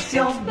makes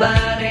your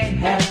body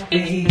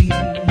happy.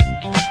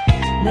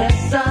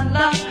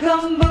 Nasala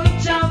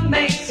Kombucha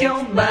makes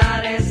your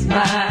body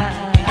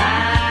smile.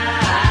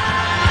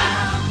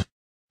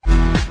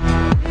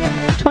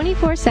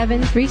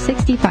 24/7,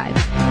 365.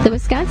 The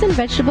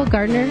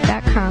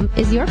WisconsinVegetableGardener.com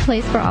is your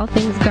place for all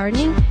things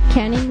gardening,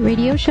 canning,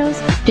 radio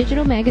shows,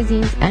 digital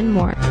magazines, and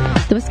more.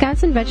 The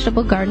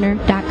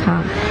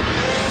WisconsinVegetableGardener.com.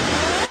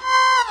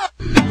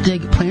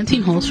 Dig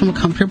planting holes from a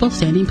comfortable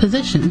standing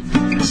position.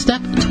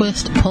 Step,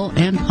 twist, pull,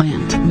 and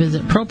plant.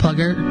 Visit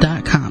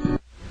ProPlugger.com.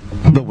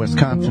 The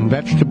Wisconsin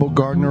Vegetable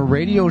Gardener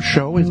Radio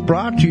Show is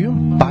brought to you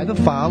by the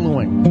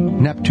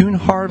following: Neptune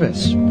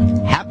Harvest,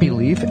 Happy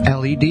Leaf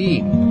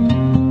LED,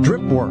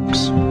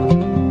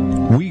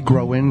 Dripworks, We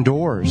Grow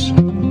Indoors,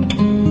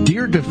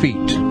 Deer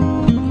Defeat,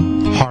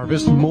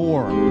 Harvest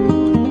More,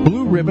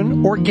 Blue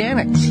Ribbon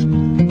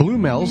Organics, Blue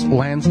Mills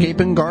Landscape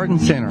and Garden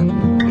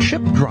Center,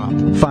 Chip Drop.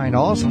 Find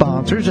all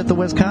sponsors at the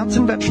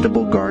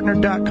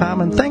WisconsinVegetableGardener.com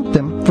and thank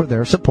them for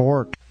their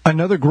support.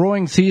 Another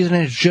growing season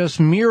is just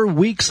mere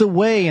weeks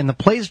away, and the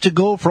place to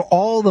go for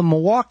all the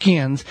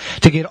Milwaukeeans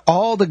to get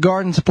all the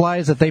garden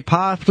supplies that they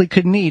possibly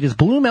could need is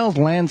Blue Mills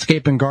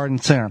Landscape and Garden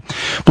Center.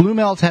 Blue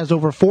Mills has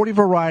over 40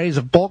 varieties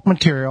of bulk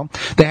material.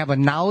 They have a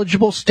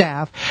knowledgeable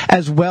staff,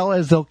 as well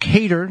as they'll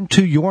cater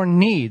to your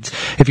needs.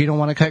 If you don't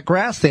want to cut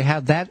grass, they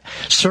have that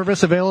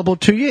service available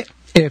to you.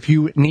 If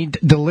you need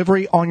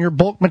delivery on your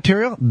bulk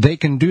material, they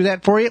can do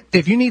that for you.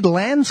 If you need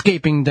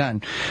landscaping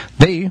done,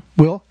 they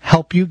will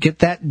help you get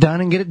that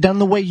done and get it done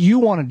the way you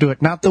want to do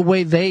it, not the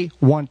way they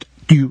want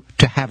you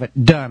to have it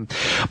done.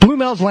 Blue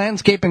Mills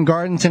Landscape and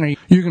Garden Center,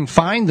 you can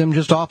find them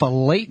just off of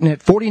Layton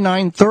at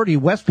 4930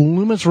 West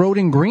Loomis Road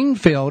in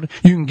Greenfield.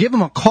 You can give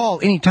them a call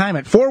anytime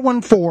at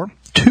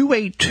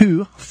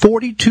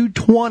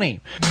 414-282-4220.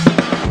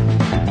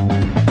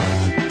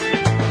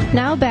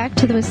 Now back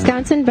to the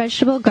Wisconsin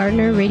Vegetable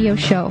Gardener Radio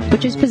Show,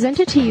 which is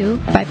presented to you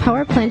by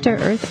Power Planter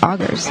Earth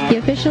Augers, the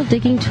official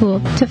digging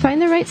tool. To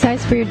find the right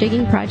size for your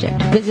digging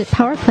project, visit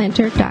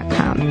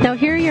powerplanter.com. Now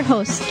here are your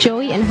hosts,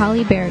 Joey and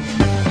Holly Baird.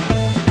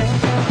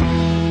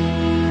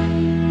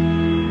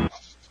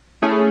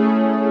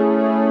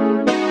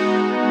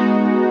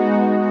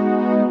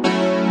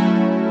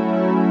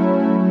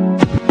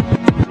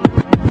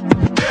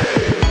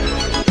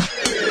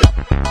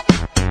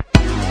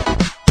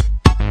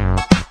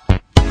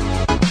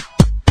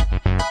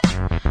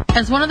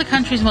 As one of the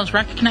country's most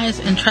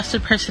recognized and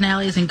trusted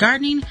personalities in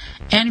gardening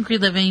and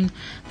green living,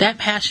 that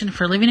passion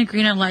for living a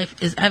greener life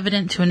is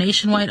evident to a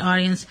nationwide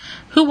audience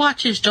who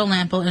watches Joe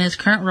Lample in his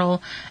current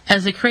role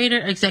as the creator,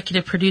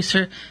 executive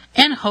producer,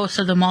 and host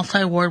of the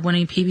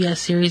multi-award-winning PBS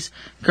series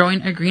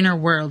Growing a Greener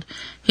World.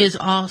 He is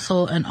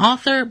also an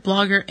author,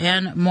 blogger,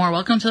 and more.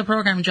 Welcome to the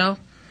program, Joe.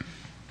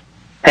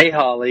 Hey,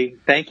 Holly.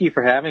 Thank you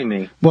for having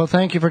me. Well,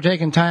 thank you for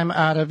taking time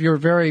out of your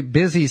very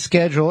busy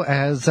schedule,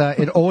 as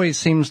it always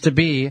seems to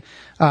be,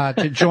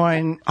 to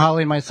join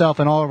Holly, myself,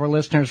 and all of our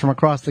listeners from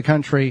across the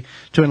country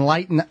to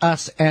enlighten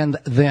us and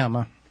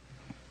them.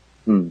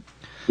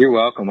 You're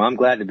welcome. I'm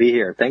glad to be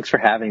here. Thanks for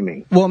having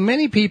me. Well,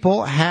 many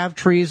people have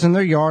trees in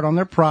their yard, on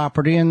their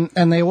property, and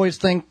they always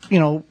think,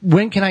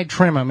 when can I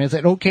trim them? Is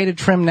it okay to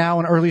trim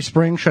now in early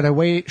spring? Should I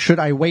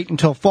wait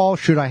until fall?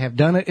 Should I have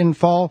done it in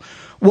fall?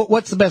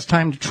 What's the best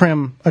time to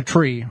trim a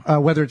tree,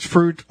 whether it's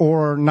fruit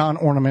or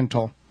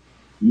non-ornamental?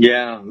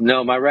 Yeah,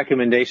 no, my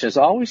recommendation is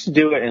always to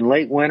do it in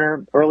late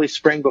winter, early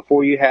spring,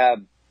 before you have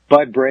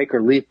bud break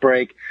or leaf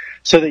break,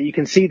 so that you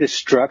can see the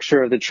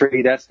structure of the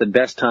tree. That's the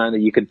best time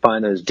that you can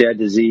find those dead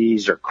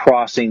disease or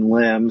crossing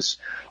limbs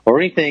or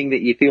anything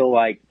that you feel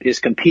like is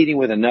competing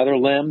with another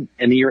limb.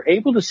 And you're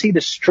able to see the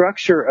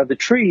structure of the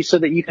tree so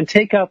that you can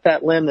take out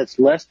that limb that's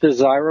less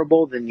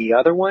desirable than the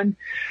other one.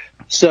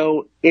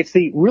 So it's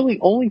the really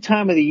only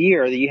time of the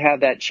year that you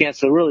have that chance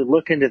to really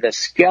look into the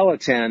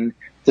skeleton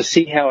to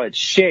see how it's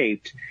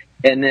shaped.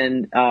 And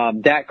then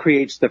that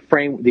creates the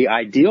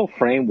ideal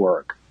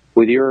framework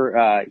with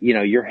your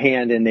your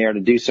hand in there to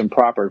do some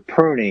proper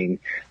pruning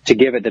to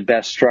give it the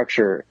best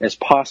structure as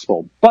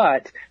possible.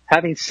 But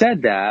having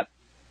said that,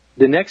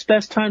 the next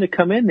best time to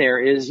come in there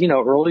is,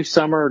 early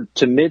summer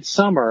to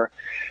midsummer,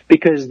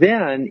 because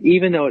then,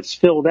 even though it's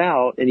filled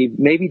out and you've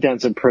maybe done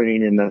some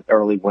pruning in the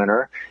early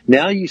winter,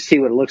 now you see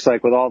what it looks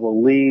like with all the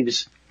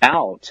leaves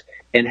out,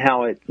 and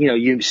how it,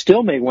 you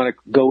still may want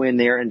to go in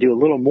there and do a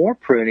little more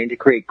pruning to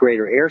create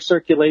greater air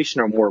circulation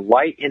or more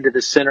light into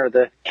the center of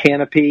the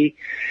canopy,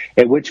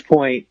 at which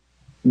point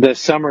the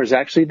summer is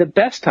actually the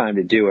best time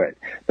to do it.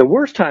 The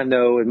worst time,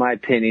 though, in my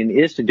opinion,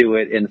 is to do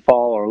it in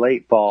fall or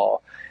late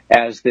fall,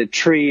 as the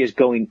tree is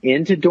going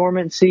into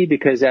dormancy,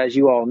 because as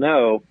you all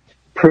know,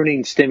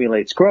 pruning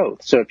stimulates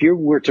growth. So if you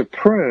were to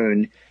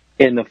prune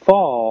in the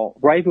fall,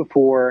 right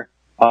before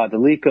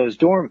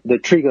the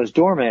tree goes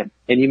dormant,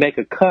 and you make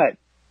a cut,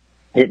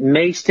 it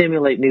may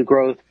stimulate new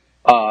growth,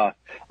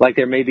 like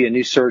there may be a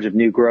new surge of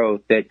new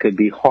growth that could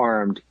be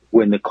harmed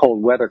when the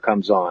cold weather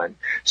comes on.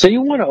 So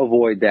you want to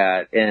avoid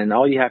that, and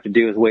all you have to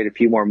do is wait a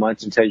few more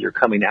months until you're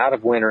coming out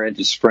of winter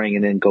into spring,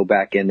 and then go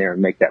back in there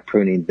and make that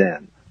pruning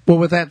then. Well,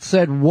 with that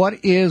said,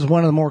 what is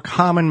one of the more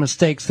common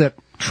mistakes that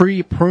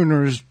tree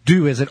pruners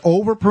do? Is it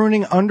over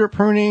pruning, under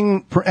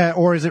pruning,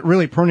 or is it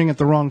really pruning at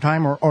the wrong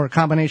time, or a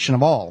combination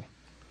of all?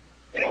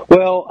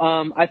 Well,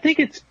 I think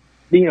it's,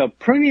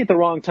 pruning at the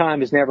wrong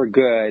time is never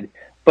good,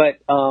 but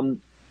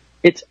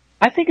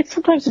I think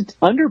sometimes it's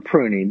under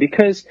pruning,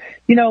 because,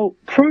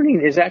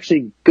 pruning is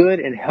actually good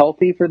and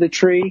healthy for the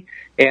tree,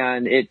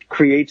 and it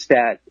creates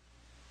that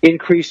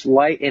increased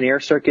light and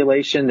air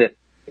circulation that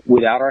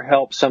without our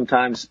help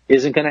sometimes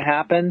isn't going to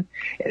happen.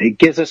 And it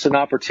gives us an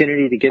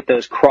opportunity to get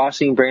those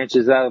crossing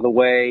branches out of the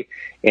way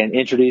and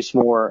introduce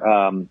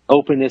more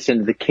openness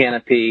into the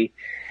canopy.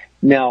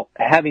 Now,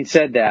 having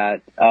said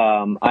that,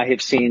 I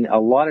have seen a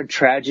lot of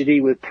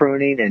tragedy with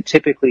pruning, and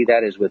typically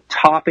that is with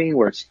topping,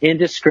 where it's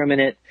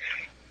indiscriminate,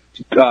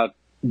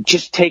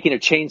 just taking a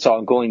chainsaw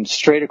and going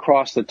straight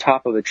across the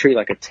top of a tree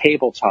like a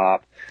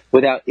tabletop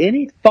without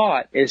any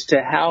thought as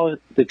to how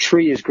the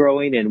tree is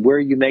growing and where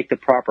you make the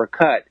proper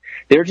cut.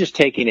 They're just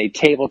taking a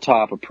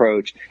tabletop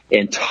approach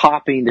and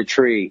topping the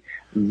tree.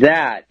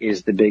 That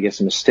is the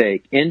biggest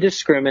mistake.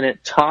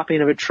 Indiscriminate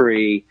topping of a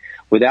tree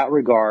without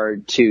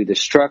regard to the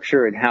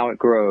structure and how it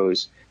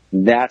grows.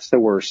 That's the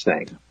worst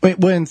thing.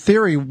 Well, in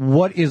theory,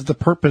 what is the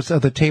purpose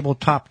of the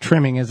tabletop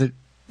trimming? Is it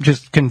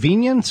just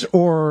convenience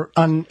or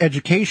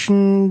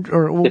uneducation?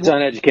 It's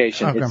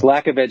uneducation. Okay. It's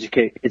lack of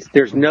education.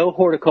 There's no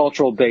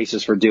horticultural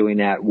basis for doing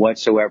that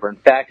whatsoever. In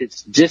fact,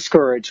 it's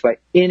discouraged by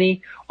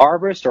any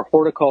arborist or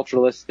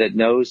horticulturalist that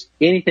knows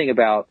anything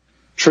about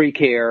tree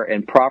care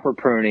and proper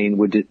pruning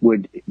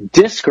would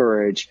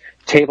discourage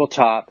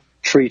tabletop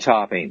tree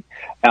topping.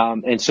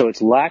 And so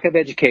it's lack of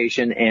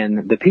education,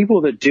 and the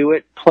people that do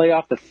it play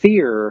off the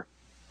fear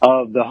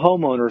of the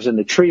homeowners and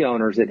the tree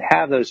owners that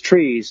have those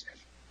trees.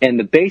 And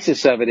the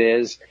basis of it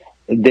is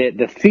that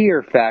the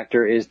fear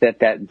factor is that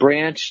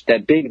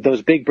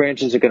those big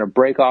branches are going to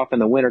break off in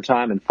the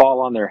wintertime and fall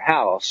on their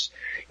house.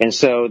 And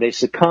so they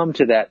succumb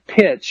to that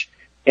pitch,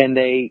 and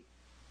they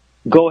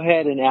go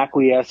ahead and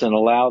acquiesce and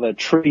allow the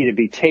tree to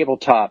be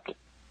tabletopped.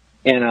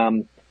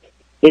 And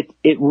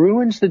it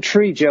ruins the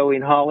tree, Joey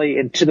and Holly,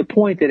 and to the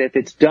point that if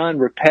it's done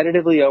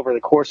repetitively over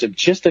the course of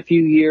just a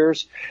few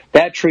years,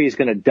 that tree is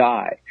going to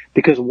die.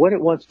 Because what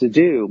it wants to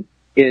do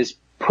is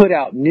put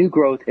out new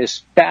growth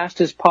as fast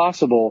as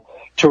possible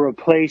to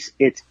replace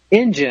its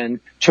engine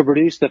to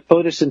produce the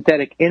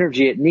photosynthetic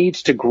energy it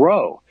needs to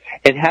grow.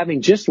 And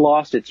having just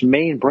lost its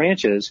main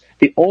branches,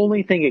 the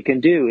only thing it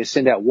can do is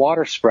send out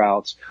water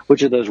sprouts,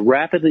 which are those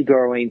rapidly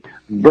growing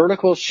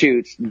vertical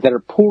shoots that are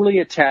poorly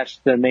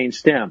attached to the main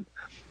stem.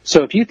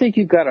 So if you think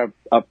you've got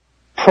a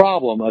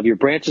problem of your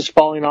branches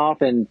falling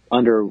off and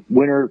under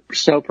winter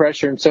snow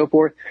pressure and so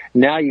forth,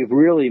 now you've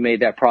really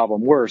made that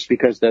problem worse,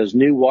 because those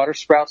new water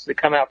sprouts that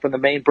come out from the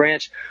main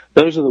branch,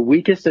 those are the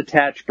weakest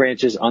attached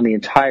branches on the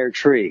entire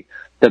tree.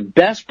 The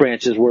best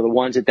branches were the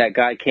ones that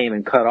guy came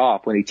and cut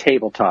off when he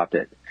tabletopped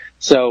it.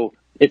 So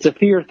it's a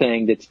fear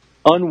thing that's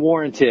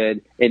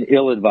unwarranted and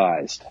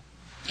ill-advised.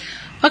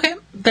 Okay,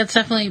 that's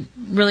definitely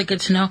really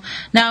good to know.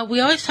 Now, we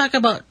always talk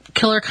about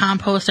killer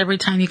compost every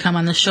time you come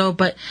on the show,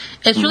 but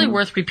it's really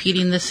worth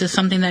repeating. This is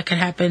something that could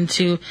happen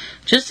to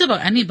just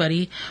about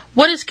anybody.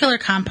 What is killer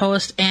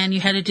compost? And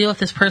you had to deal with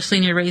this personally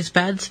in your raised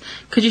beds.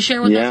 Could you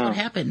share with us what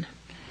happened?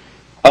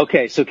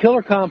 Okay, so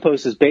killer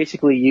compost is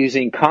basically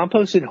using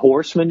composted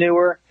horse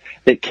manure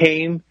that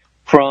came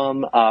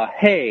from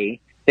hay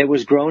that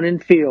was grown in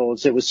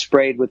fields that was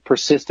sprayed with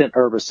persistent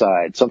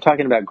herbicides. So I'm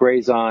talking about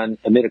Grazon,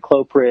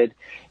 imidacloprid,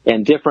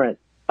 and different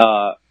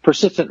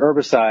persistent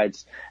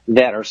herbicides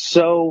that are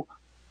so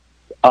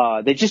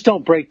they just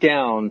don't break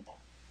down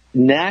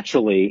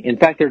naturally. In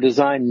fact, they're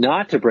designed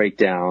not to break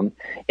down.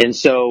 And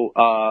so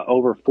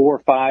over 4 or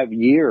 5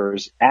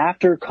 years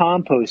after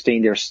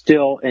composting, they're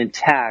still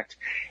intact,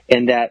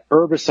 and that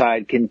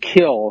herbicide can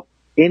kill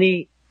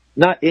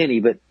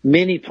but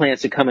many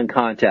plants that come in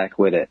contact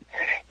with it.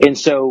 And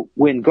so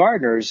when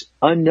gardeners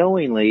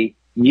unknowingly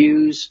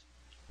use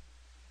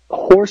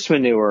horse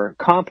manure,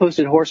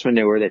 composted horse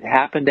manure that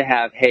happened to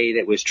have hay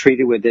that was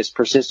treated with this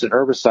persistent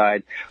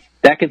herbicide,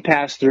 that can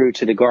pass through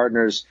to the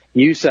gardener's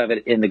use of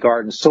it in the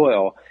garden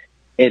soil.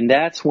 And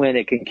that's when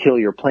it can kill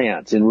your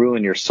plants and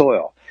ruin your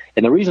soil.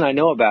 And the reason I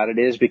know about it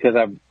is because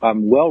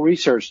I'm well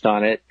researched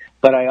on it,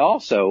 but I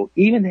also,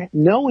 even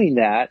knowing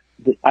that,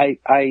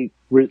 I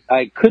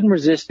couldn't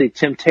resist the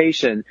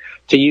temptation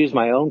to use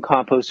my own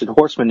composted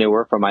horse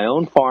manure from my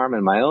own farm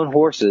and my own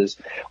horses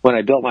when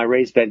I built my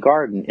raised bed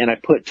garden. And I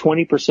put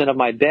 20% of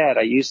my bed,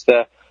 I used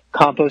the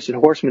composted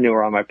horse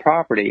manure on my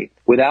property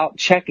without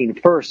checking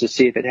first to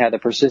see if it had the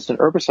persistent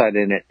herbicide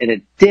in it. And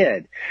it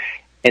did.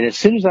 And as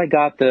soon as I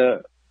got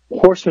the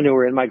horse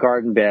manure in my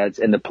garden beds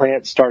and the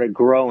plants started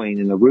growing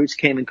and the roots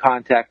came in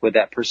contact with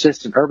that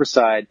persistent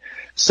herbicide,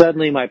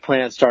 suddenly my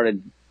plants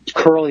started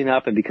curling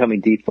up and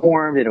becoming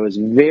deformed, and it was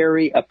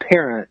very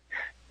apparent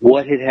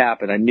what had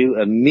happened. I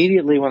knew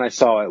immediately when I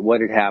saw it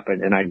what had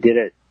happened, and I did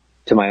it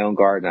to my own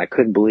garden. I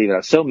couldn't believe it. I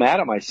was so mad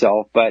at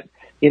myself, but,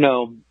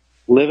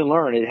 live and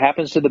learn. It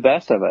happens to the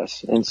best of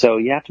us. And so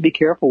you have to be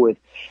careful with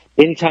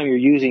anytime you're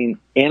using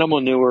animal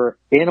manure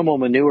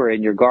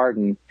in your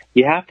garden,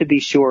 you have to be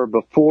sure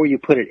before you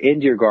put it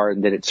into your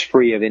garden that it's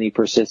free of any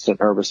persistent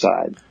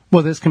herbicide.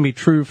 Well, this can be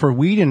true for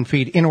weed and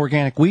feed,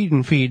 inorganic weed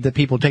and feed that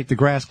people take the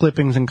grass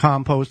clippings and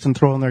compost and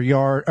throw in their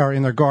yard or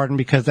in their garden,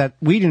 because that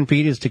weed and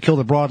feed is to kill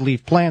the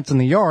broadleaf plants in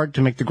the yard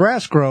to make the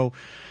grass grow,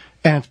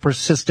 and it's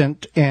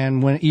persistent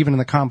and even in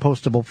the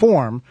compostable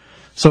form.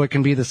 So it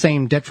can be the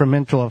same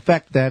detrimental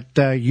effect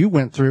that you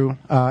went through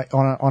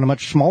on a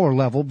much smaller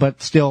level,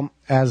 but still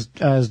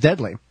as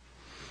deadly.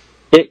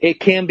 It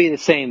can be the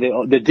same.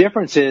 The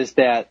difference is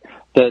that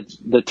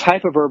the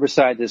type of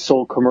herbicide that's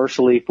sold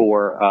commercially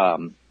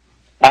for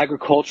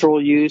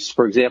agricultural use,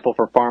 for example,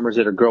 for farmers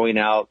that are growing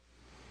out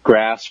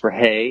grass for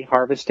hay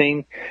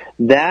harvesting,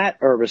 that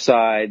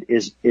herbicide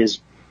is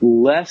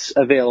less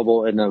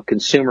available in the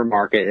consumer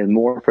market and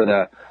more for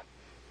the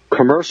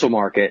commercial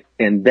market,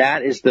 and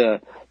that is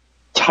the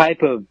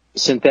type of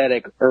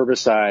synthetic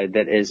herbicide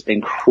that is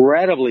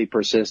incredibly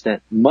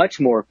persistent, much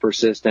more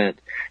persistent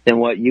than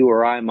what you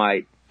or I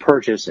might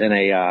purchase in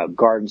a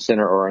garden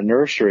center or a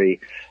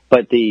nursery,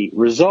 but the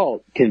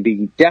result can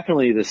be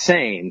definitely the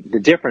same. The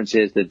difference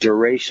is the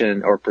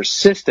duration or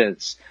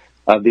persistence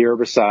of the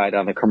herbicide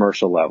on the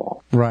commercial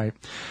level. Right.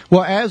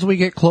 Well, as we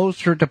get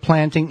closer to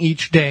planting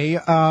each day,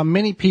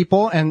 many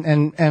people,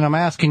 and I'm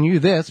asking you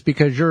this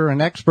because you're an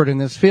expert in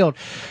this field,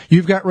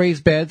 you've got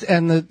raised beds,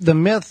 and the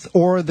myth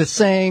or the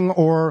saying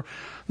or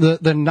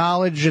the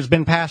knowledge has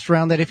been passed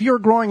around that if you're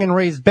growing in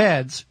raised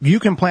beds, you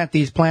can plant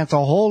these plants a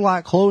whole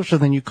lot closer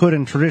than you could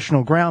in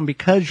traditional ground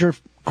because you're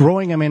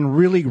growing them in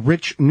really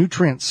rich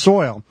nutrient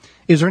soil.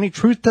 Is there any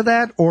truth to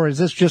that, or is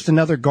this just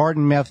another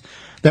garden myth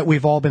that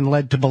we've all been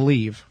led to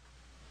believe?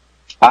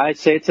 I'd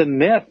say it's a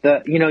myth.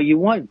 You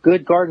want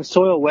good garden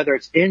soil, whether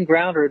it's in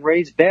ground or in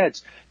raised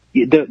beds.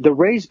 The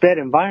raised bed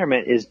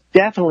environment is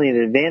definitely an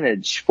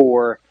advantage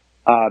for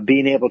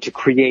being able to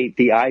create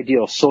the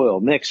ideal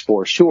soil mix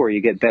for sure. You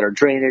get better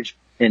drainage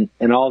and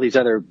all these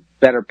other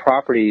better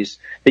properties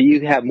that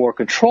you have more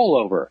control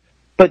over.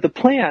 But the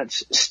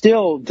plants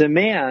still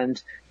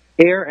demand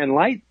air and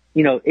light,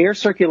 air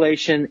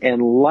circulation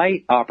and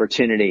light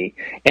opportunity.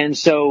 And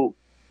so,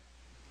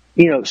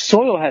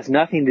 soil has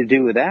nothing to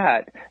do with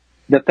that.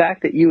 The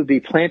fact that you would be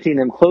planting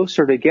them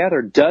closer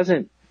together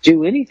doesn't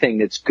do anything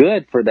that's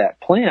good for that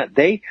plant.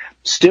 They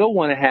still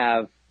want to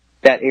have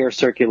that air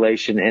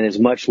circulation and as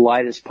much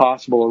light as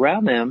possible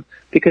around them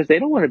because they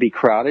don't want to be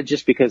crowded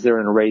just because they're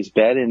in a raised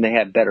bed and they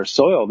have better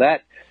soil.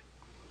 That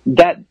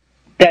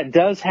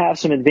does have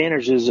some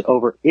advantages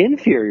over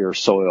inferior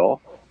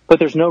soil, but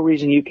there's no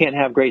reason you can't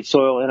have great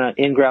soil in an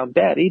in-ground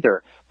bed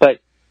either. But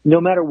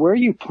no matter where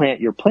you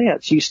plant your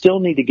plants, you still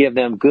need to give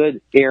them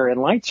good air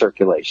and light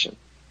circulation.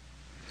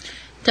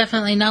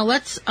 Definitely. Now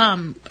let's,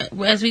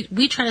 as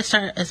we try to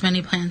start as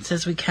many plants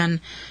as we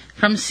can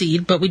from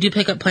seed, but we do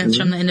pick up plants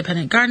from the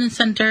Independent Garden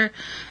Center,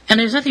 and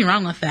there's nothing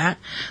wrong with that.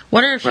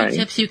 What are a few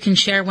tips you can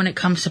share when it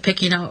comes to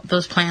picking out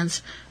those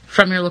plants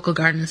from your local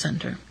garden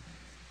center?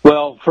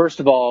 Well, first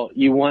of all,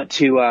 you want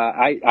to,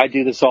 I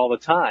do this all the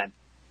time.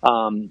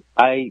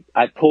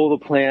 I pull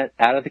the plant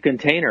out of the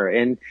container,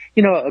 and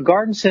a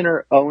garden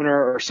center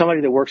owner or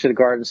somebody that works at a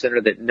garden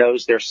center that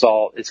knows their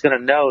salt is going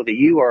to know that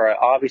you are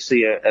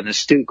obviously an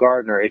astute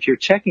gardener. If you're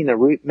checking the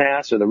root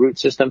mass or the root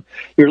system,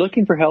 you're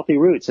looking for healthy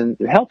roots, and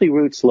healthy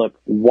roots look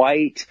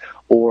white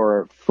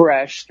or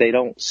fresh. They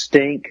don't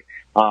stink.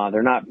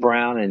 They're not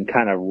brown and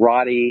kind of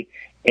rotty.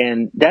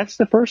 And that's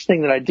the first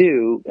thing that I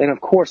do. And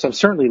of course, I'm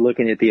certainly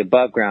looking at the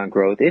above ground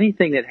growth,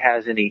 anything that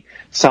has any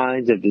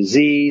signs of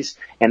disease.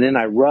 And then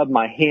I rub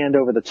my hand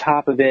over the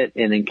top of it.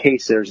 And in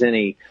case there's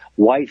any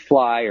white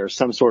fly or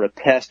some sort of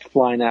pest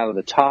flying out of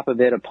the top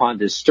of it upon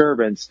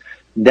disturbance,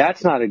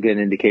 that's not a good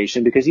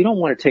indication because you don't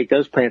want to take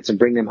those plants and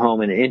bring them home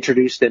and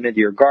introduce them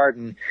into your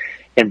garden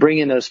and bring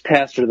in those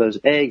pests or those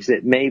eggs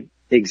that may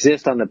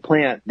exist on the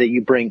plant that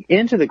you bring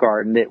into the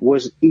garden that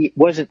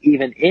wasn't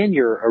even in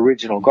your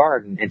original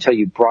garden until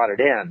you brought it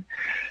in.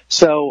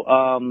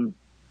 So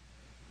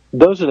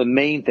those are the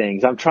main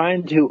things. I'm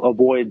trying to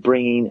avoid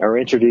bringing or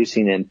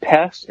introducing in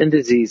pests and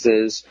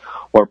diseases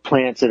or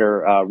plants that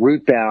are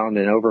root bound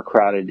and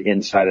overcrowded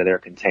inside of their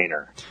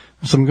container.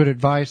 Some good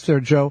advice there,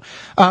 Joe.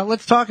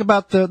 Let's talk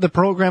about the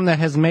program that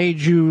has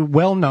made you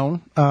well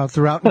known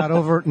throughout not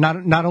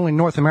only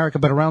North America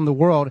but around the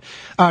world.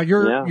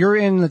 You're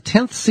in the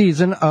 10th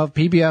season of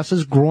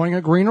PBS's Growing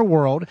a Greener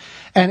World,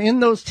 and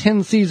in those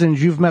 10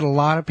 seasons, you've met a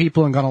lot of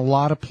people and gone a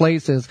lot of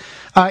places.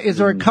 Is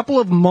there a couple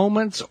of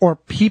moments or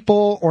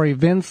people or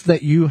events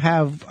that you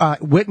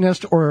have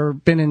witnessed or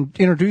been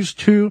introduced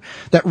to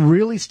that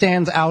really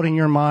stands out in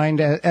your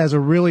mind as a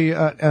really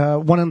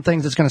one of the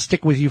things that's going to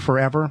stick with you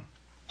forever?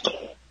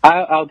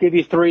 I'll give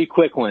you three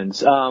quick ones.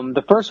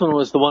 The first one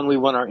was the one we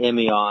won our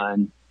Emmy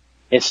on.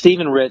 It's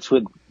Stephen Ritz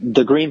with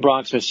the Green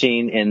Bronx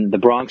Machine in the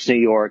Bronx, New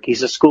York.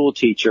 He's a school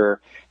teacher.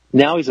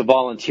 Now he's a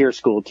volunteer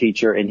school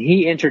teacher, and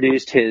he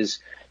introduced his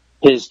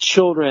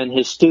children,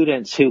 his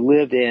students who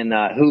live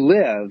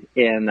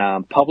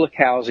in public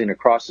housing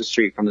across the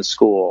street from the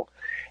school,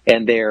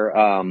 and they're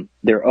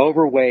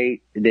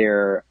overweight,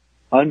 they're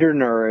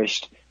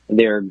undernourished,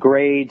 their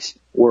grades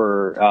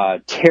were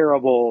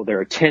terrible,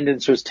 their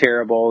attendance was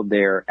terrible,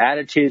 their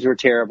attitudes were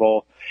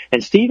terrible.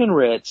 And Stephen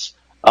Ritz,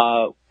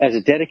 as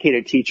a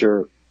dedicated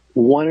teacher,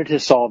 wanted to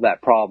solve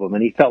that problem.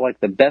 And he felt like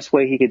the best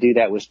way he could do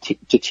that was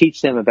to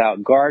teach them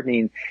about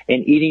gardening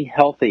and eating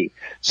healthy.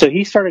 So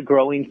he started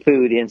growing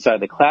food inside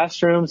the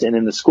classrooms and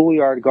in the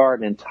schoolyard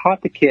garden and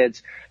taught the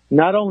kids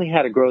not only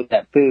how to grow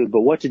that food,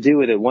 but what to do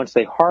with it once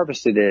they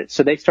harvested it.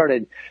 So they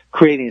started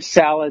creating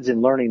salads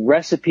and learning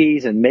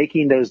recipes and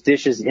making those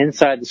dishes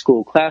inside the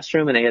school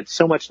classroom. And they had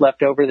so much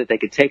left over that they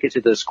could take it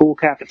to the school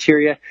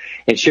cafeteria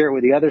and share it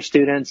with the other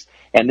students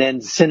and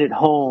then send it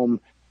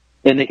home.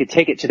 And they could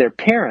take it to their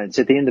parents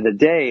at the end of the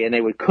day, and they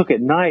would cook at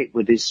night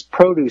with this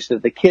produce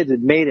that the kids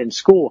had made in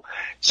school.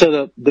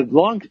 So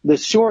the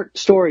short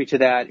story to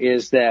that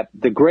is that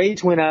the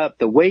grades went up,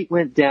 the weight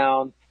went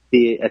down,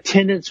 the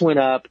attendance went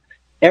up.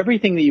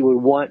 Everything that you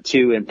would want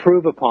to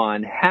improve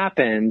upon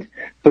happened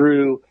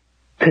through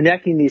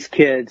connecting these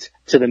kids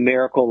to the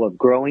miracle of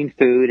growing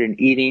food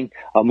and eating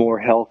a more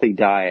healthy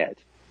diet.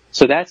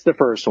 So that's the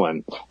first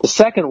one. The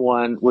second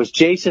one was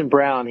Jason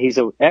Brown. He's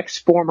an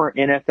ex-former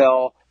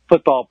NFL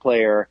football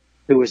player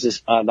who was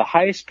the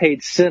highest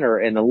paid center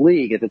in the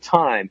league at the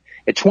time.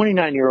 At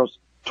 29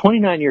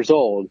 years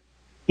old,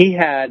 he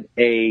had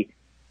a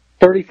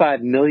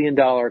 $35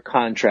 million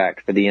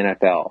contract for the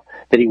NFL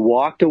that he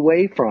walked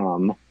away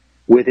from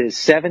with his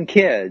 7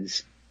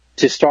 kids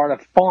to start a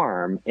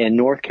farm in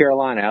North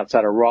Carolina,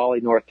 outside of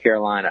Raleigh, North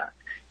Carolina.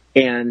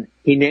 And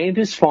he named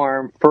his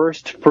farm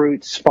First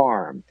Fruits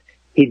Farm.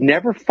 He'd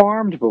never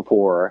farmed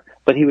before,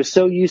 but he was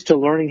so used to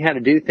learning how to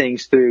do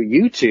things through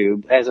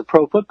YouTube. As a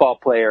pro football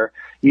player,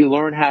 you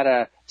learn how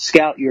to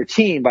scout your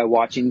team by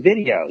watching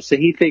videos. So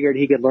he figured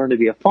he could learn to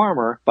be a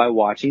farmer by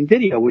watching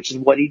video, which is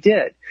what he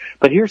did.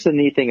 But here's the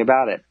neat thing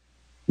about it.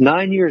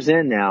 9 years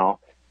in now,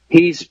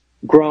 he's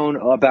grown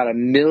about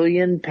 1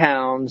 million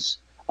pounds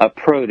of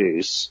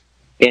produce,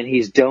 and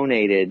he's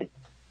donated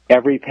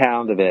every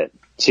pound of it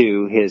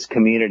to his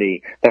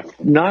community.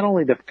 Not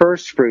only the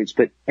first fruits,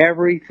 but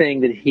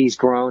everything that he's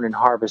grown and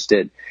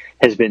harvested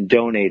has been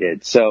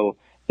donated. So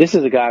this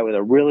is a guy with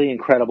a really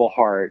incredible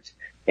heart,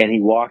 and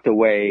he walked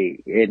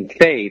away in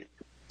faith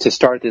to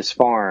start this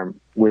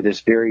farm with this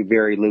very,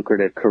 very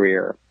lucrative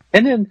career.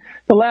 And then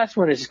the last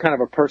one is just kind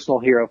of a personal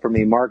hero for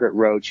me, Margaret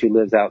Roach, who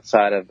lives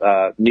outside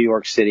of New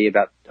York City,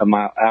 about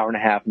hour and a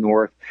half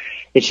north.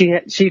 And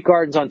she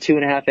gardens on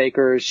 2.5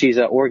 acres. She's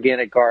an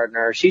organic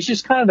gardener. She's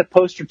just kind of the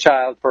poster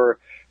child for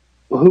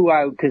who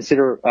I would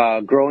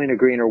consider growing a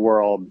greener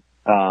world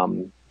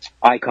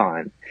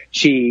icon.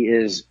 She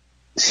is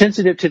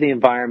sensitive to the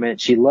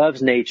environment. She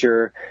loves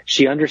nature.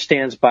 She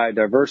understands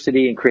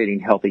biodiversity and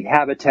creating healthy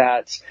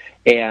habitats.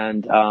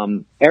 And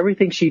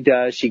everything she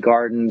does, she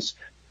gardens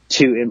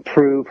to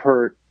improve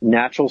her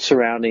natural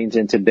surroundings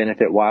and to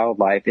benefit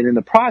wildlife. And in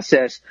the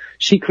process,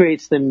 she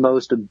creates the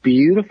most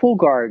beautiful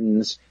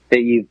gardens that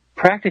you've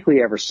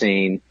practically ever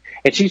seen.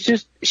 And she's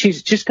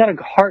just got a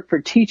heart for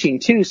teaching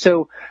too.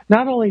 So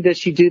not only does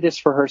she do this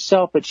for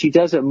herself, but she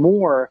does it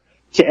more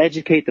to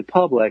educate the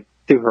public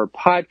through her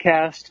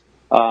podcast,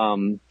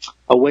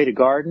 A Way to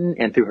Garden,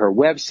 and through her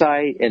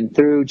website, and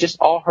through just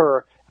all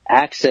her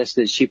access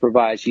that she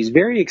provides. She's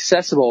very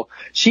accessible.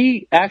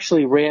 She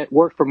actually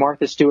worked for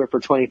Martha Stewart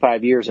for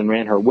 25 years and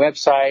ran her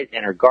website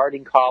and her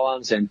gardening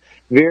columns, and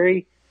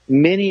very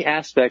many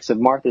aspects of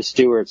Martha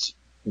Stewart's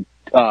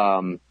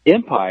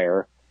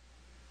empire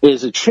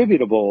is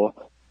attributable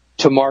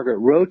to Margaret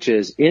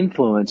Roach's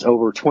influence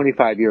over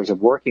 25 years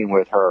of working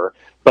with her.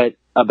 But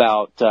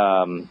about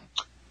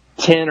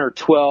 10 or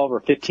 12 or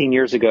 15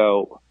 years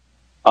ago,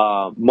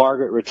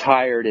 Margaret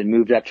retired and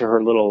moved up to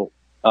her little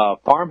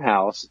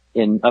farmhouse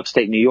in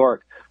upstate New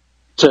York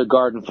to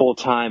garden full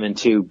time and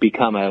to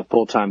become a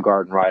full-time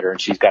garden writer. And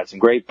she's got some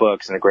great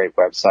books and a great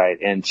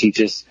website. And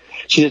she's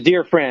a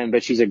dear friend,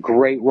 but she's a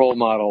great role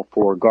model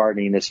for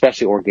gardening,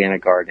 especially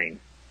organic gardening.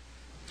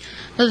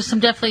 Those are some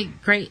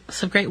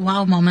great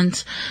wow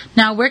moments.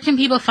 Now, where can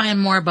people find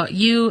more about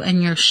you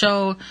and your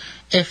show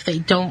if they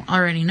don't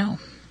already know?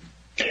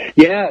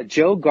 Yeah,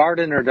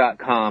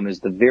 joegardener.com is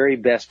the very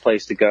best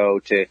place to go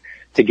to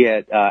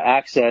get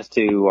access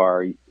to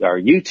our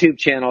YouTube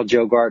channel,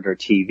 Joe Gardener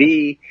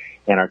TV,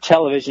 and our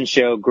television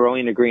show,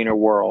 Growing a Greener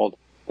World.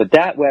 But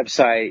that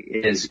website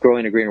is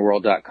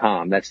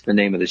growingagreenerworld.com. That's the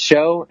name of the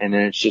show, and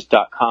then it's just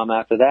 .com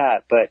after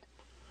that. But,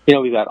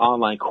 we've got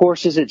online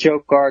courses at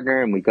Joe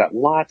Gardener, and we've got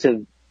lots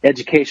of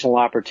educational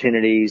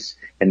opportunities.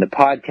 And the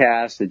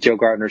podcast, the Joe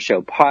Gardener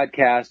Show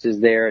podcast, is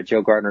there at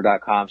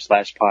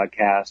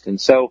joegardener.com/podcast. And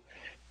so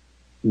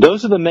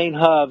those are the main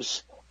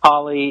hubs,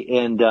 Holly,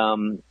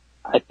 and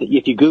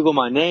if you Google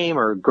my name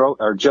or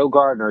Joe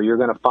Gardener, you're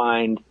going to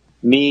find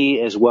me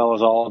as well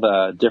as all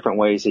the different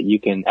ways that you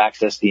can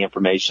access the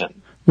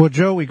information. Well,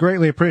 Joe, we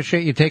greatly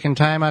appreciate you taking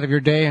time out of your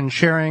day and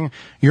sharing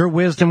your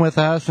wisdom with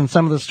us and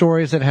some of the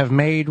stories that have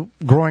made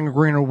Growing a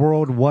Greener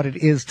World what it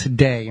is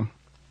today.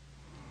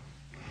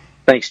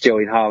 Thanks,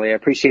 Joey and Holly. I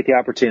appreciate the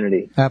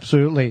opportunity.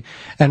 Absolutely.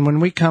 And when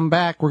we come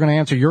back, we're going to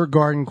answer your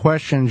garden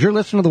questions. You're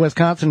listening to the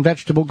Wisconsin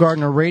Vegetable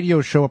Gardener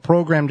Radio Show, a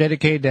program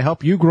dedicated to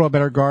help you grow a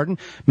better garden,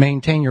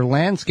 maintain your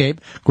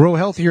landscape, grow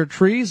healthier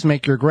trees,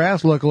 make your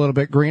grass look a little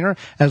bit greener,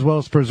 as well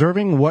as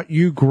preserving what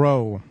you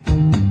grow.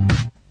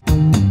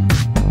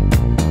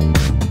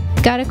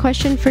 Got a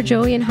question for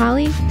Joey and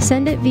Holly?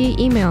 Send it via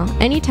email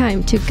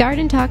anytime to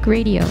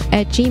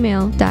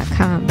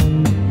gardentalkradio@gmail.com.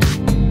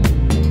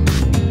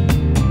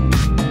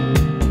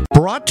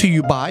 brought to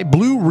you by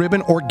Blue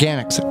Ribbon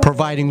Organics,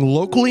 providing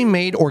locally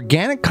made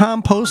organic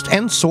compost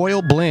and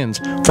soil blends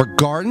for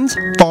gardens,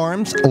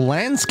 farms,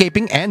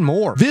 landscaping, and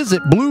more.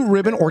 Visit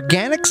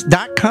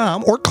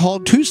BlueRibbonOrganics.com or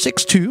call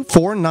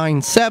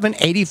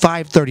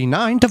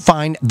 262-497-8539 to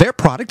find their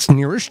products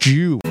nearest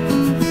you.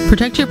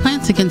 Protect your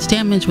plants against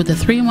damage with a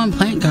 3-in-1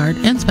 plant guard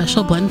and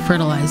special blend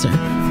fertilizer.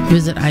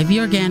 Visit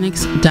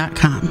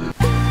ivorganics.com.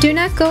 Do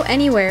not go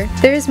anywhere.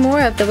 There is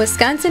more of the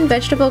Wisconsin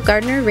Vegetable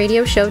Gardener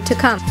Radio Show to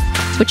come,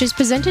 which is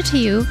presented to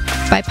you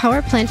by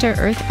Power Planter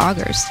Earth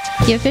Augers,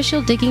 the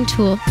official digging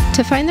tool.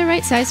 To find the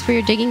right size for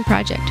your digging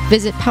project,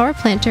 visit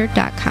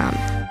powerplanter.com.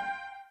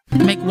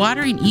 Make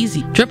watering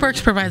easy.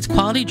 DripWorks provides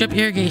quality drip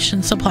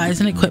irrigation supplies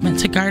and equipment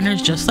to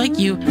gardeners just like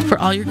you for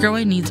all your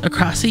growing needs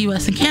across the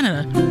U.S. and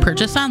Canada.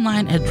 Purchase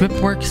online at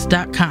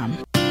dripworks.com.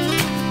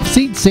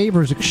 Seed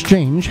Savers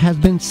Exchange has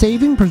been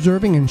saving,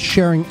 preserving, and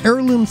sharing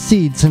heirloom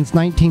seeds since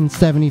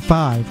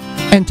 1975,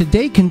 and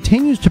today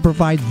continues to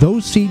provide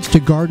those seeds to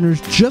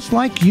gardeners just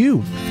like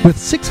you. With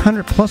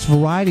 600 plus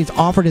varieties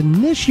offered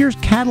in this year's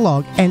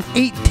catalog and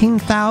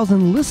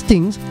 18,000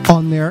 listings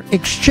on their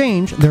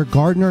exchange, their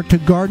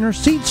gardener-to-gardener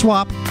seed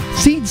swap,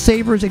 Seed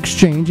Savers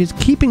Exchange is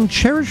keeping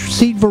cherished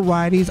seed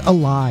varieties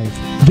alive.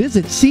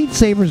 Visit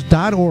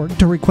seedsavers.org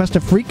to request a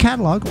free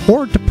catalog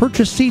or to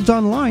purchase seeds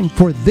online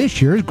for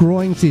this year's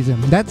growing season.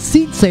 That's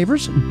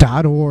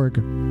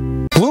seedsavers.org.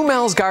 Blue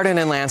Mel's Garden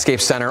and Landscape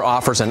Center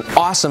offers an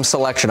awesome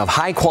selection of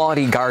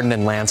high-quality garden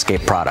and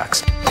landscape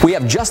products. We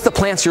have just the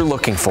plants you're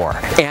looking for: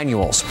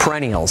 annuals,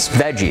 perennials,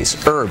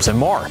 veggies, herbs, and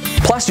more.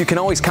 Plus, you can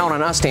always count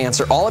on us to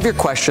answer all of your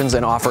questions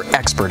and offer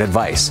expert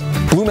advice.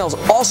 Blue Mel's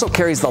also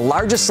carries the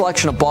largest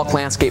selection of bulk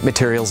landscape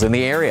materials in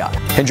the area.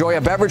 Enjoy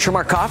a beverage from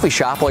our coffee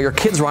shop while your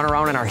kids run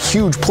around in our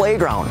huge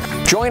playground.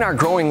 Join our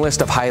growing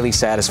list of highly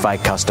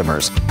satisfied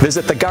customers.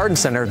 Visit the garden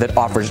center that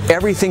offers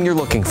everything you're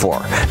looking for.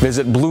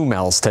 Visit Blue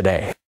Mel's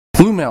today.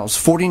 Blue Mel's,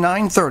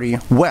 4930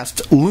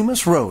 West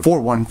Loomis Road,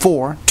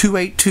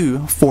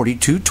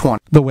 414-282-4220.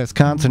 The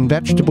Wisconsin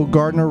Vegetable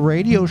Gardener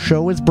Radio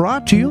Show is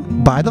brought to you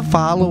by the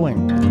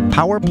following: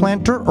 Power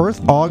Planter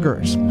Earth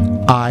Augers,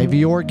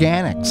 Ivy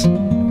Organics,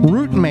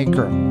 Root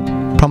Maker,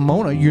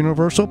 Pomona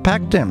Universal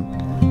Pectin,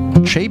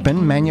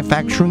 Chapin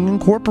Manufacturing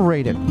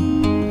Incorporated,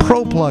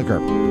 Pro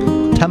Plugger,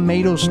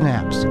 Tomato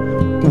Snaps,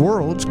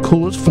 World's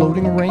Coolest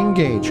Floating Rain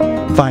Gauge.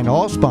 Find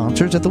all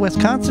sponsors at the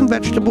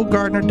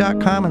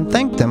WisconsinVegetableGardener.com and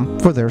thank them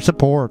for their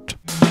support.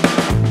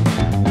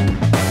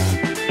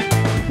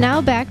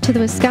 Now back to the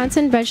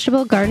Wisconsin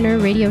Vegetable Gardener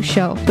Radio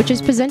Show, which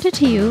is presented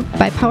to you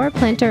by Power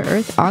Planter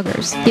Earth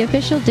Augers, the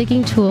official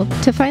digging tool.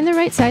 To find the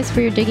right size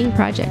for your digging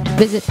project,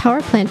 visit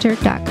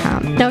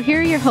powerplanter.com. Now here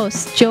are your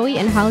hosts, Joey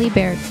and Holly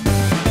Baird.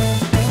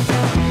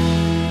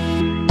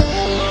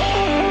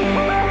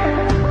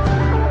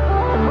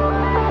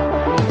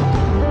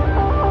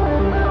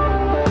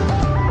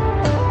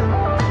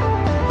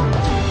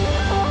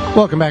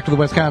 Welcome back to the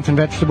Wisconsin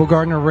Vegetable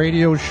Gardener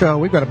Radio Show.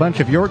 We've got a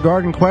bunch of your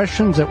garden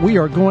questions that we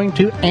are going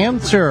to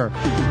answer.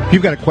 If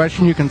you've got a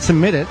question, you can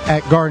submit it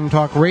at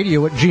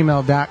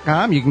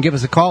gardentalkradio@gmail.com. You can give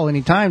us a call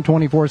anytime,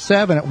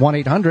 24/7 at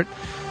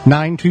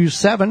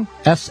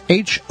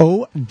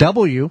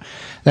 1-800-927-SHOW.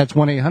 That's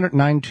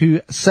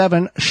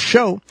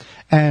 1-800-927-SHOW.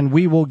 And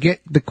we will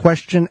get the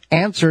question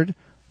answered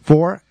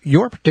for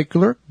your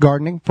particular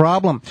gardening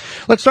problem.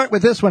 Let's start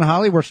with this one,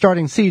 Holly. We're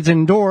starting seeds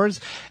indoors,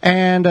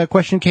 and a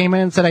question came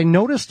in and said, I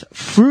noticed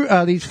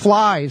these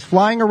flies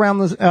flying around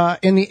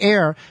in the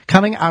air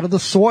coming out of the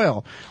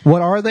soil.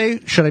 What are they?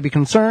 Should I be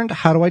concerned?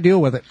 How do I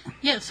deal with it?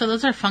 Yeah, so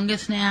those are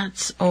fungus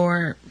gnats,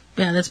 or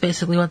yeah, that's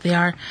basically what they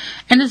are.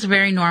 And it's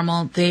very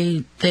normal.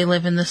 They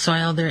live in the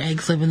soil. Their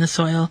eggs live in the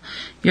soil,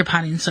 your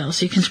potting soil.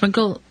 So you can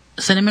sprinkle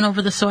cinnamon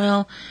over the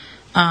soil,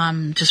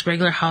 just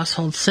regular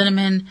household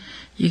cinnamon.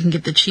 You can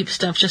get the cheap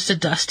stuff, just a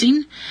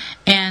dusting,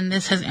 and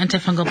this has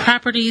antifungal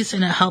properties,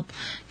 and it'll help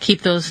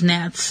keep those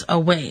gnats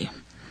away.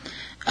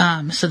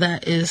 So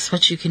that is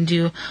what you can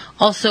do.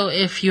 Also,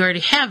 if you already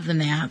have the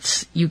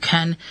gnats, you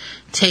can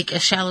take a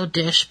shallow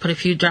dish, put a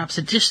few drops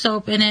of dish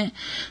soap in it,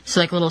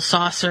 so like a little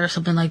saucer or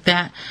something like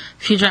that,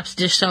 a few drops of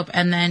dish soap,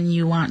 and then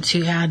you want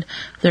to add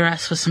the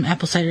rest with some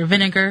apple cider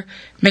vinegar,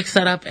 mix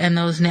that up, and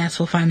those gnats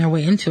will find their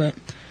way into it.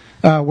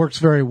 Works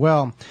very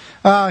well.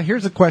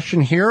 Here's a question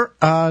here.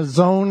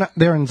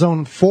 They're in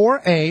Zone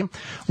 4A.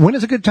 When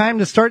is a good time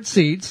to start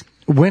seeds?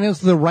 When is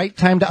the right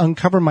time to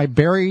uncover my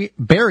buried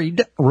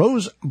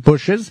rose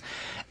bushes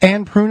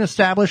and prune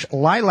established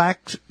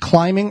lilacs,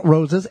 climbing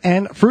roses,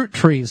 and fruit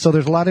trees? So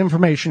there's a lot of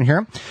information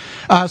here.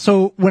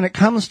 So when it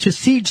comes to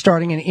seed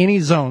starting in any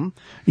zone,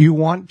 you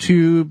want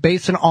to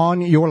base it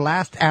on your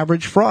last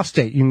average frost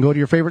date. You can go to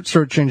your favorite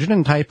search engine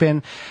and type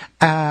in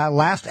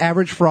last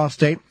average frost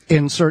date,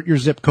 insert your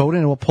zip code,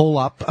 and it will pull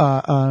up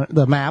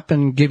the map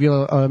and give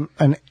you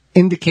an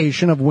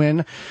indication of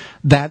when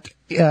that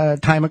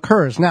time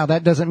occurs. Now,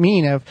 that doesn't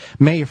mean if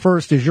May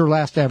 1st is your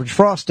last average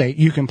frost date,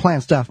 you can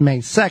plant stuff May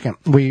 2nd.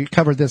 We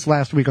covered this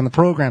last week on the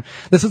program.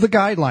 This is the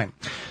guideline.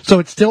 So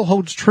it still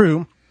holds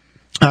true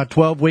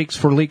 12 weeks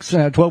for leeks,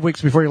 12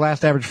 weeks before your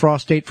last average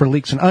frost date for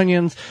leeks and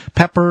onions,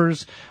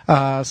 peppers,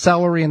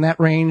 celery in that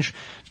range.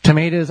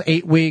 Tomatoes,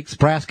 8 weeks,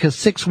 brassicas,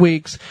 6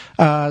 weeks,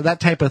 that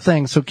type of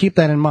thing. So keep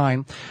that in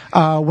mind.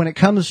 When it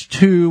comes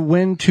to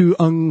when to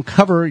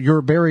uncover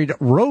your buried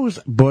rose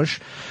bush,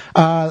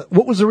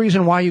 what was the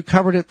reason why you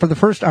covered it for the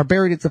first, or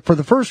buried it for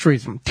the first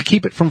reason? To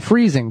keep it from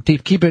freezing, to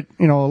keep it,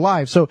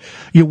 alive. So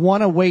you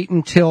want to wait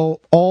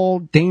until all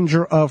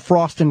danger of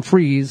frost and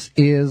freeze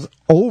is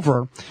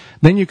over.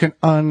 Then you can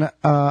you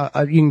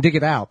can dig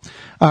it out.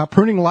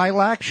 Pruning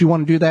lilacs, you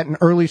want to do that in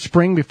early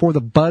spring before the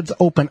buds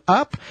open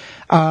up,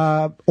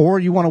 or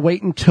you want to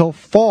wait until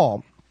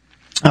fall.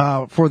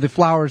 For the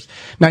flowers.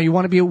 Now you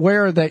want to be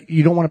aware that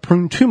you don't want to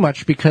prune too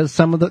much, because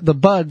some of the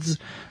buds,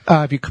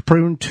 if you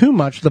prune too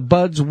much, the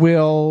buds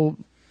will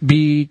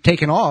be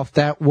taken off.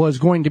 That was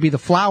going to be the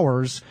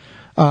flowers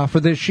for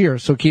this year,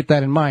 so keep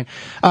that in mind.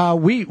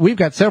 We've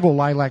got several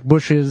lilac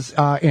bushes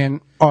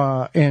in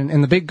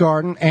the big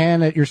garden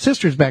and at your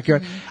sister's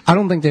backyard. I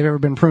don't think they've ever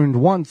been pruned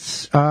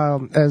once,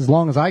 as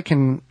long as I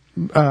can.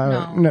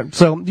 No.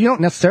 So you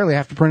don't necessarily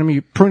have to prune them.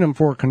 You prune them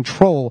for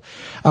control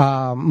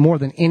more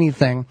than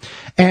anything.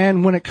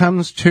 And when it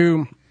comes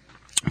to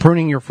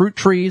pruning your fruit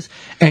trees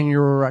and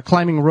your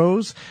climbing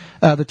rose,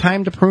 the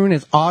time to prune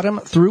is autumn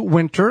through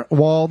winter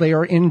while they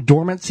are in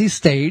dormancy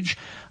stage.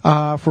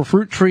 For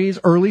fruit trees,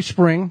 early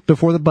spring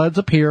before the buds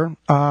appear,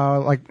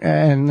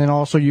 and then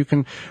also you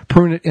can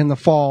prune it in the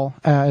fall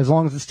as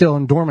long as it's still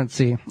in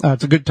dormancy.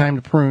 It's a good time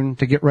to prune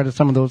to get rid of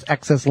some of those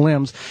excess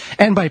limbs.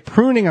 And by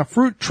pruning a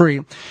fruit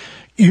tree,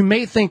 you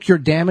may think you're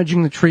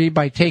damaging the tree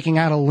by taking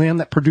out a limb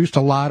that produced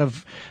a lot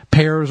of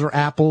pears or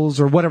apples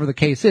or whatever the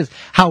case is.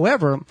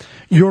 However,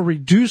 you're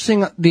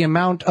reducing the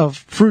amount of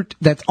fruit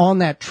that's on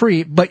that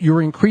tree, but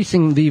you're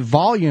increasing the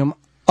volume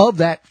of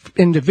that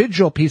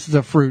individual pieces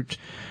of fruit.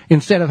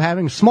 Instead of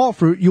having small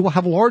fruit, you will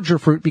have larger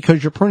fruit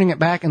because you're pruning it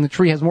back, and the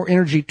tree has more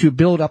energy to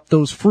build up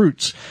those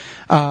fruits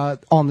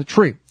on the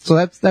tree. So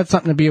that's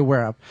something to be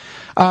aware of.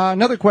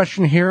 Another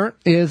question here: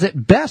 is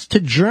it best to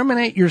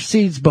germinate your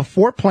seeds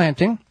before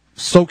planting,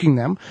 soaking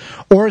them,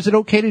 or is it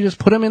okay to just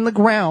put them in the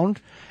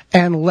ground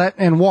and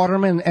water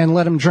them and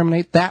let them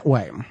germinate that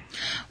way?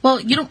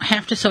 Well, you don't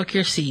have to soak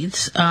your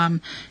seeds.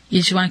 You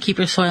just want to keep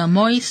your soil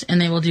moist,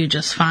 and they will do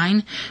just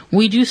fine.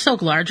 We do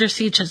soak larger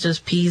seeds, such as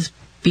peas,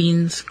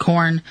 beans,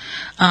 corn.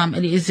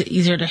 It is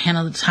easier to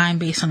handle the time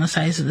based on the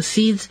size of the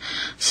seeds.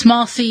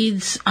 Small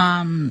seeds,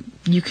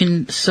 you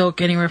can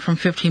soak anywhere from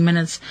 15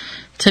 minutes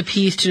to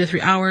peas 2 to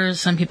 3 hours.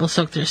 Some people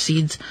soak their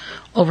seeds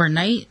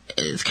overnight.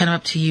 It's kind of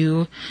up to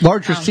you.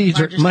 Larger seeds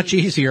are much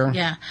easier.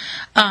 Yeah.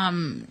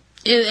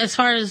 As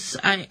far as,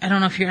 I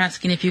don't know if you're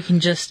asking if you can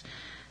just,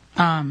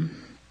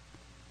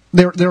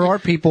 There are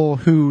people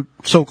who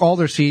soak all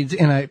their seeds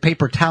in a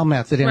paper towel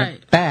method in a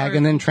bag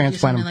and then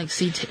transplant them. Like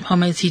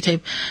homemade seed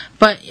tape.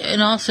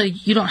 And also,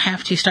 you don't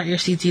have to start your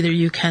seeds either.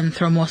 You can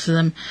throw most of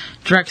them,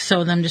 direct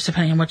sow them, just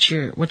depending on what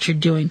you're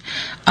doing.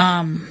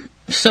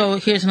 So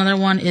here's another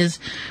one is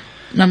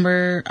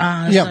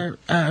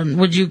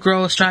would you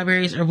grow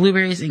strawberries or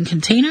blueberries in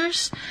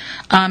containers?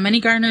 Many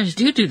gardeners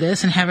do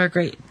this and have a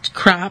great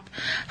crop.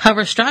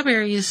 However,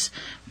 strawberries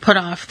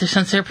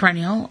since they're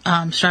perennial,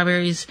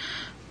 strawberries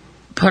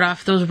put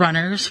off those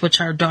runners, which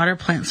are daughter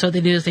plants. So what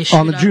they do is they shoot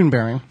on the June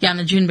bearing. Yeah, on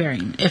the June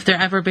bearing. If they're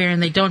ever bearing,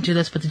 they don't do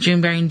this, but the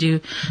June bearing do.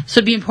 So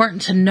it'd be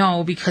important to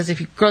know, because if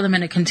you grow them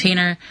in a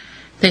container,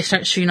 they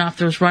start shooting off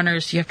those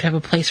runners. You have to have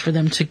a place for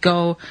them to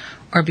go,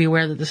 or be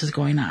aware that this is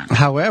going on.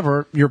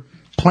 However, you're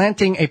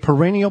planting a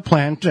perennial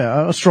plant,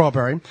 a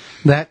strawberry,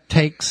 that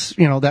takes,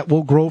 that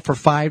will grow for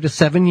 5 to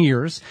 7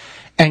 years,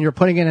 and you're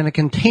putting it in a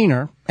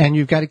container, and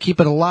you've got to keep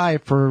it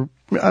alive for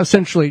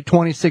essentially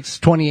 26,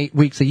 28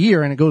 weeks a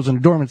year, and it goes into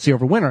dormancy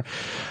over winter,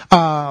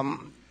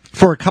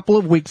 for a couple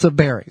of weeks of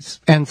berries.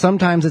 And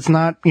sometimes it's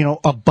not,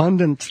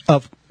 abundant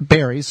of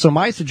berries. So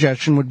my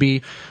suggestion would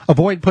be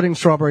avoid putting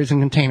strawberries in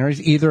containers.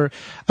 Either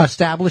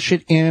establish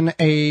it in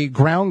a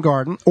ground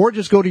garden or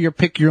just go to your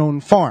pick your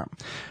own farm.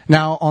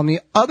 Now, on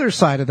the other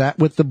side of that,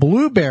 with the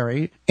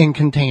blueberry in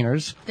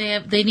containers,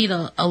 they need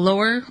a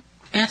lower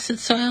acid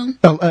soil?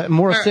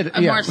 More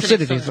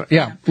acidity. Soil.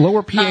 Yeah.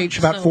 Lower pH,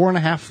 about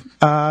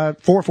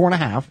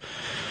 4.5.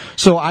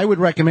 So I would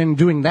recommend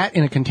doing that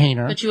in a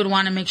container. But you would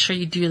want to make sure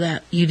you do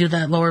that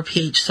lower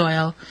pH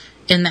soil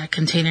in that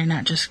container,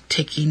 not just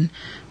taking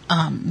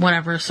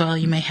whatever soil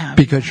you may have.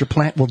 Because your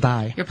plant will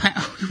die.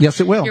 Yes,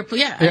 it will. It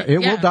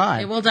will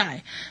die. It will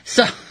die.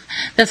 So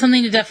that's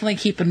something to definitely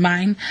keep in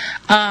mind.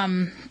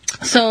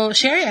 So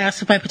Sherry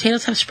asked if my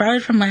potatoes have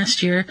sprouted from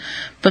last year,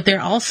 but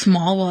they're all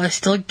small. Will I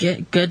still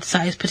get good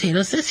sized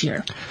potatoes this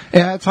year?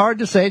 Yeah, it's hard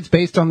to say. It's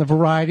based on the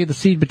variety of the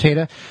seed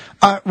potato.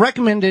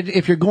 Recommended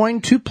if you're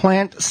going to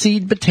plant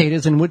seed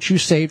potatoes in which you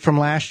saved from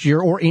last year,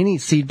 or any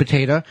seed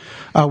potato,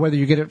 whether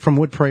you get it from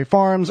Wood Prairie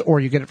Farms or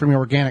you get it from your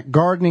organic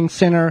gardening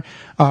center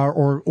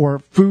or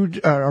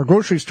food or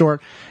grocery store,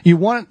 you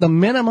want the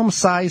minimum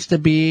size to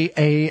be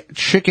a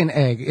chicken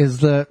egg is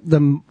the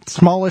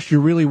smallest you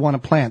really want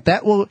to plant.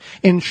 That will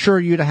ensure ensure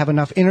you to have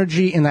enough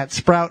energy in that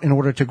sprout in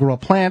order to grow a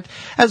plant,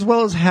 as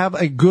well as have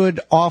a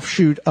good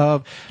offshoot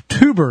of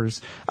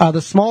tubers.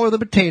 The smaller the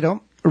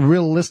potato,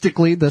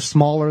 realistically, the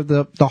smaller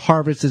the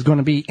harvest is going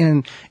to be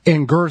in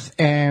girth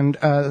and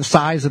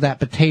size of that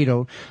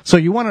potato. So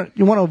you want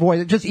to avoid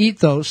it. Just eat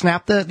those.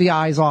 Snap the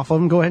eyes off of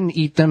them. Go ahead and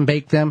eat them,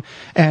 bake them,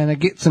 and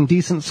get some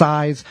decent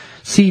size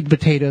seed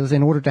potatoes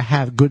in order to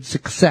have good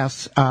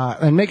success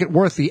and make it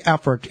worth the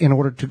effort in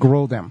order to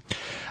grow them.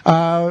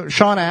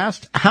 Sean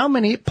asked, how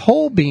many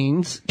pole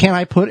beans can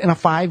I put in a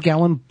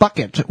 5-gallon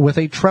bucket with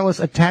a trellis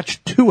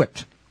attached to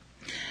it?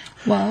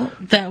 Well,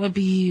 that would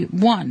be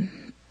 1.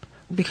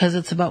 Because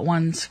it's about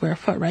 1 square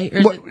foot, right?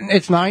 Or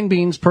it's 9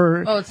 beans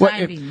per. Oh, it's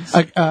 9 beans.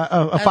 A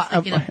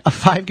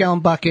 5-gallon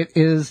bucket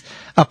is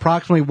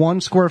approximately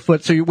 1 square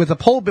foot. So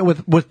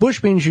with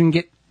bush beans, you can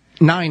get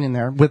 9 in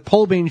there. With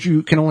pole beans,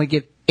 you can only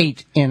get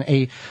 8 in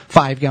a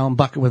 5-gallon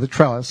bucket with a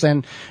trellis.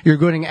 And you're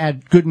going to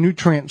add good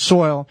nutrient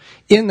soil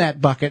in that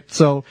bucket.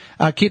 So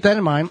keep that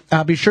in mind.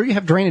 Be sure you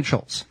have drainage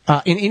holes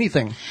in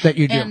anything that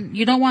you do. And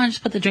you don't want to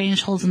just put the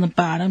drainage holes in the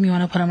bottom. You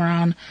want to put them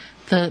around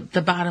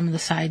the bottom of the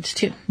sides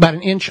too. About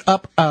an inch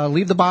up,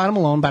 leave the bottom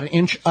alone, about an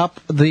inch up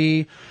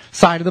the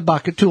side of the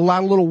bucket to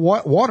allow a little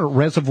water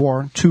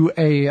reservoir to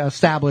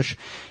establish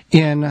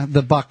in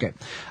the bucket.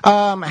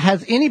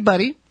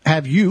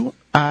 Have you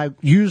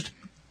used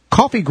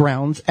coffee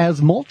grounds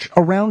as mulch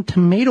around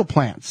tomato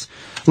plants?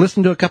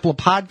 Listen to a couple of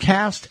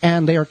podcasts,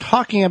 and they are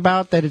talking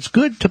about that it's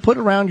good to put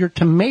around your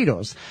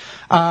tomatoes.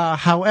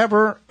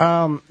 However,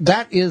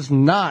 that is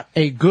not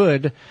a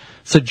good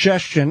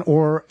suggestion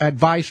or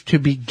advice to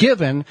be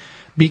given,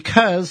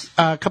 because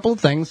a couple of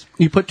things.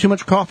 You put too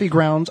much coffee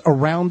grounds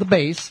around the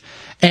base,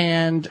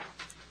 and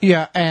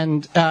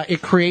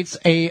it creates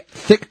a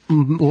thick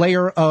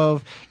layer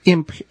of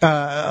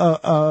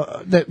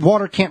that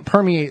water can't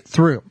permeate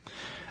through.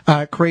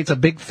 It creates a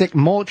big thick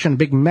mulch and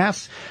big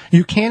mess.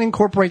 You can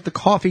incorporate the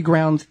coffee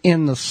grounds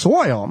in the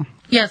soil.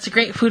 Yeah, it's a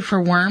great food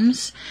for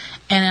worms,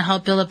 and it'll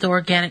help build up the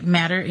organic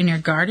matter in your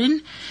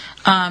garden.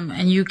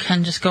 And you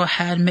can just go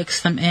ahead and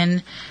mix them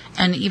in,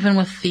 and even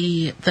with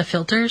the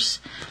filters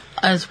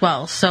as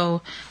well.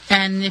 So,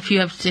 and if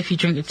you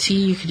drink a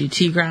tea, you could do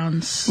tea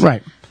grounds.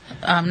 Right.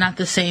 Not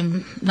the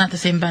same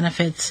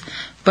benefits,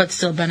 but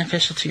still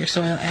beneficial to your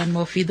soil and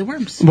will feed the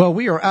worms. Well,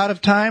 we are out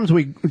of time.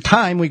 We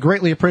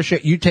greatly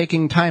appreciate you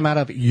taking time out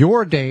of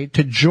your day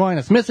to join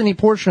us. Miss any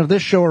portion of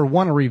this show or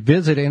want to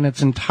revisit it in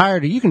its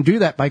entirety, you can do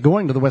that by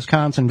going to the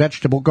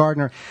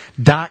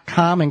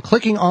WisconsinVegetableGardener.com and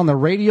clicking on the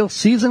Radio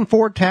Season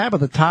 4 tab at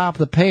the top of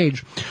the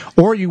page.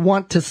 Or you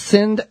want to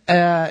send,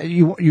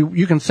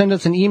 you can send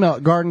us an email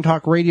at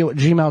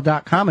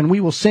gardentalkradio@gmail.com, and we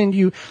will send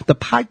you the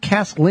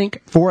podcast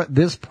link for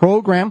this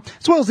program,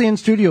 as well as the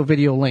in-studio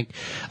video link.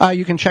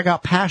 You can check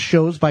out past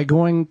shows by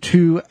going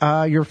to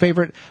your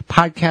favorite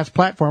podcast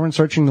platform and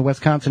searching the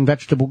Wisconsin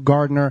Vegetable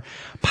Gardener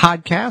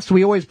podcast.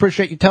 We always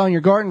appreciate you telling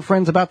your garden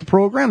friends about the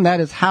program. That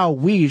is how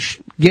we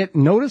get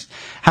noticed,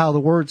 how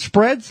the word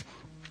spreads.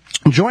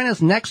 Join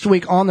us next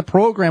week on the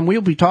program.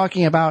 We'll be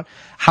talking about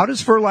how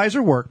does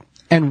fertilizer work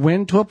and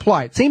when to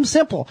apply it. Seems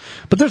simple,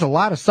 but there's a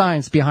lot of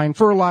science behind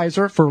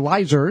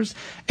fertilizers,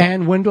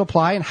 and when to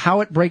apply and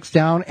how it breaks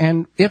down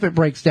and if it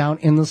breaks down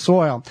in the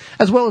soil,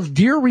 as well as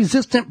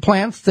deer-resistant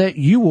plants that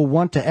you will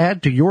want to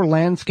add to your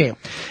landscape.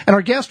 And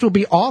our guest will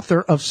be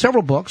author of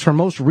several books. Her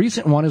most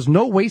recent one is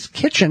No Waste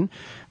Kitchen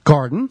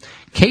Garden.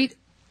 Kate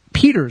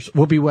Peters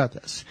will be with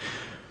us.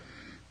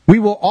 We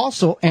will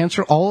also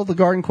answer all of the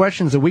garden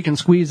questions that we can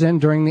squeeze in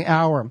during the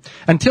hour.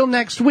 Until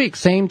next week,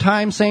 same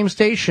time, same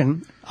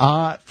station.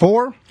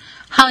 For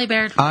Holly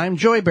Baird, I'm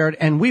Joey Baird,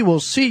 and we will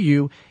see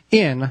you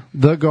in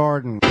the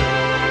garden.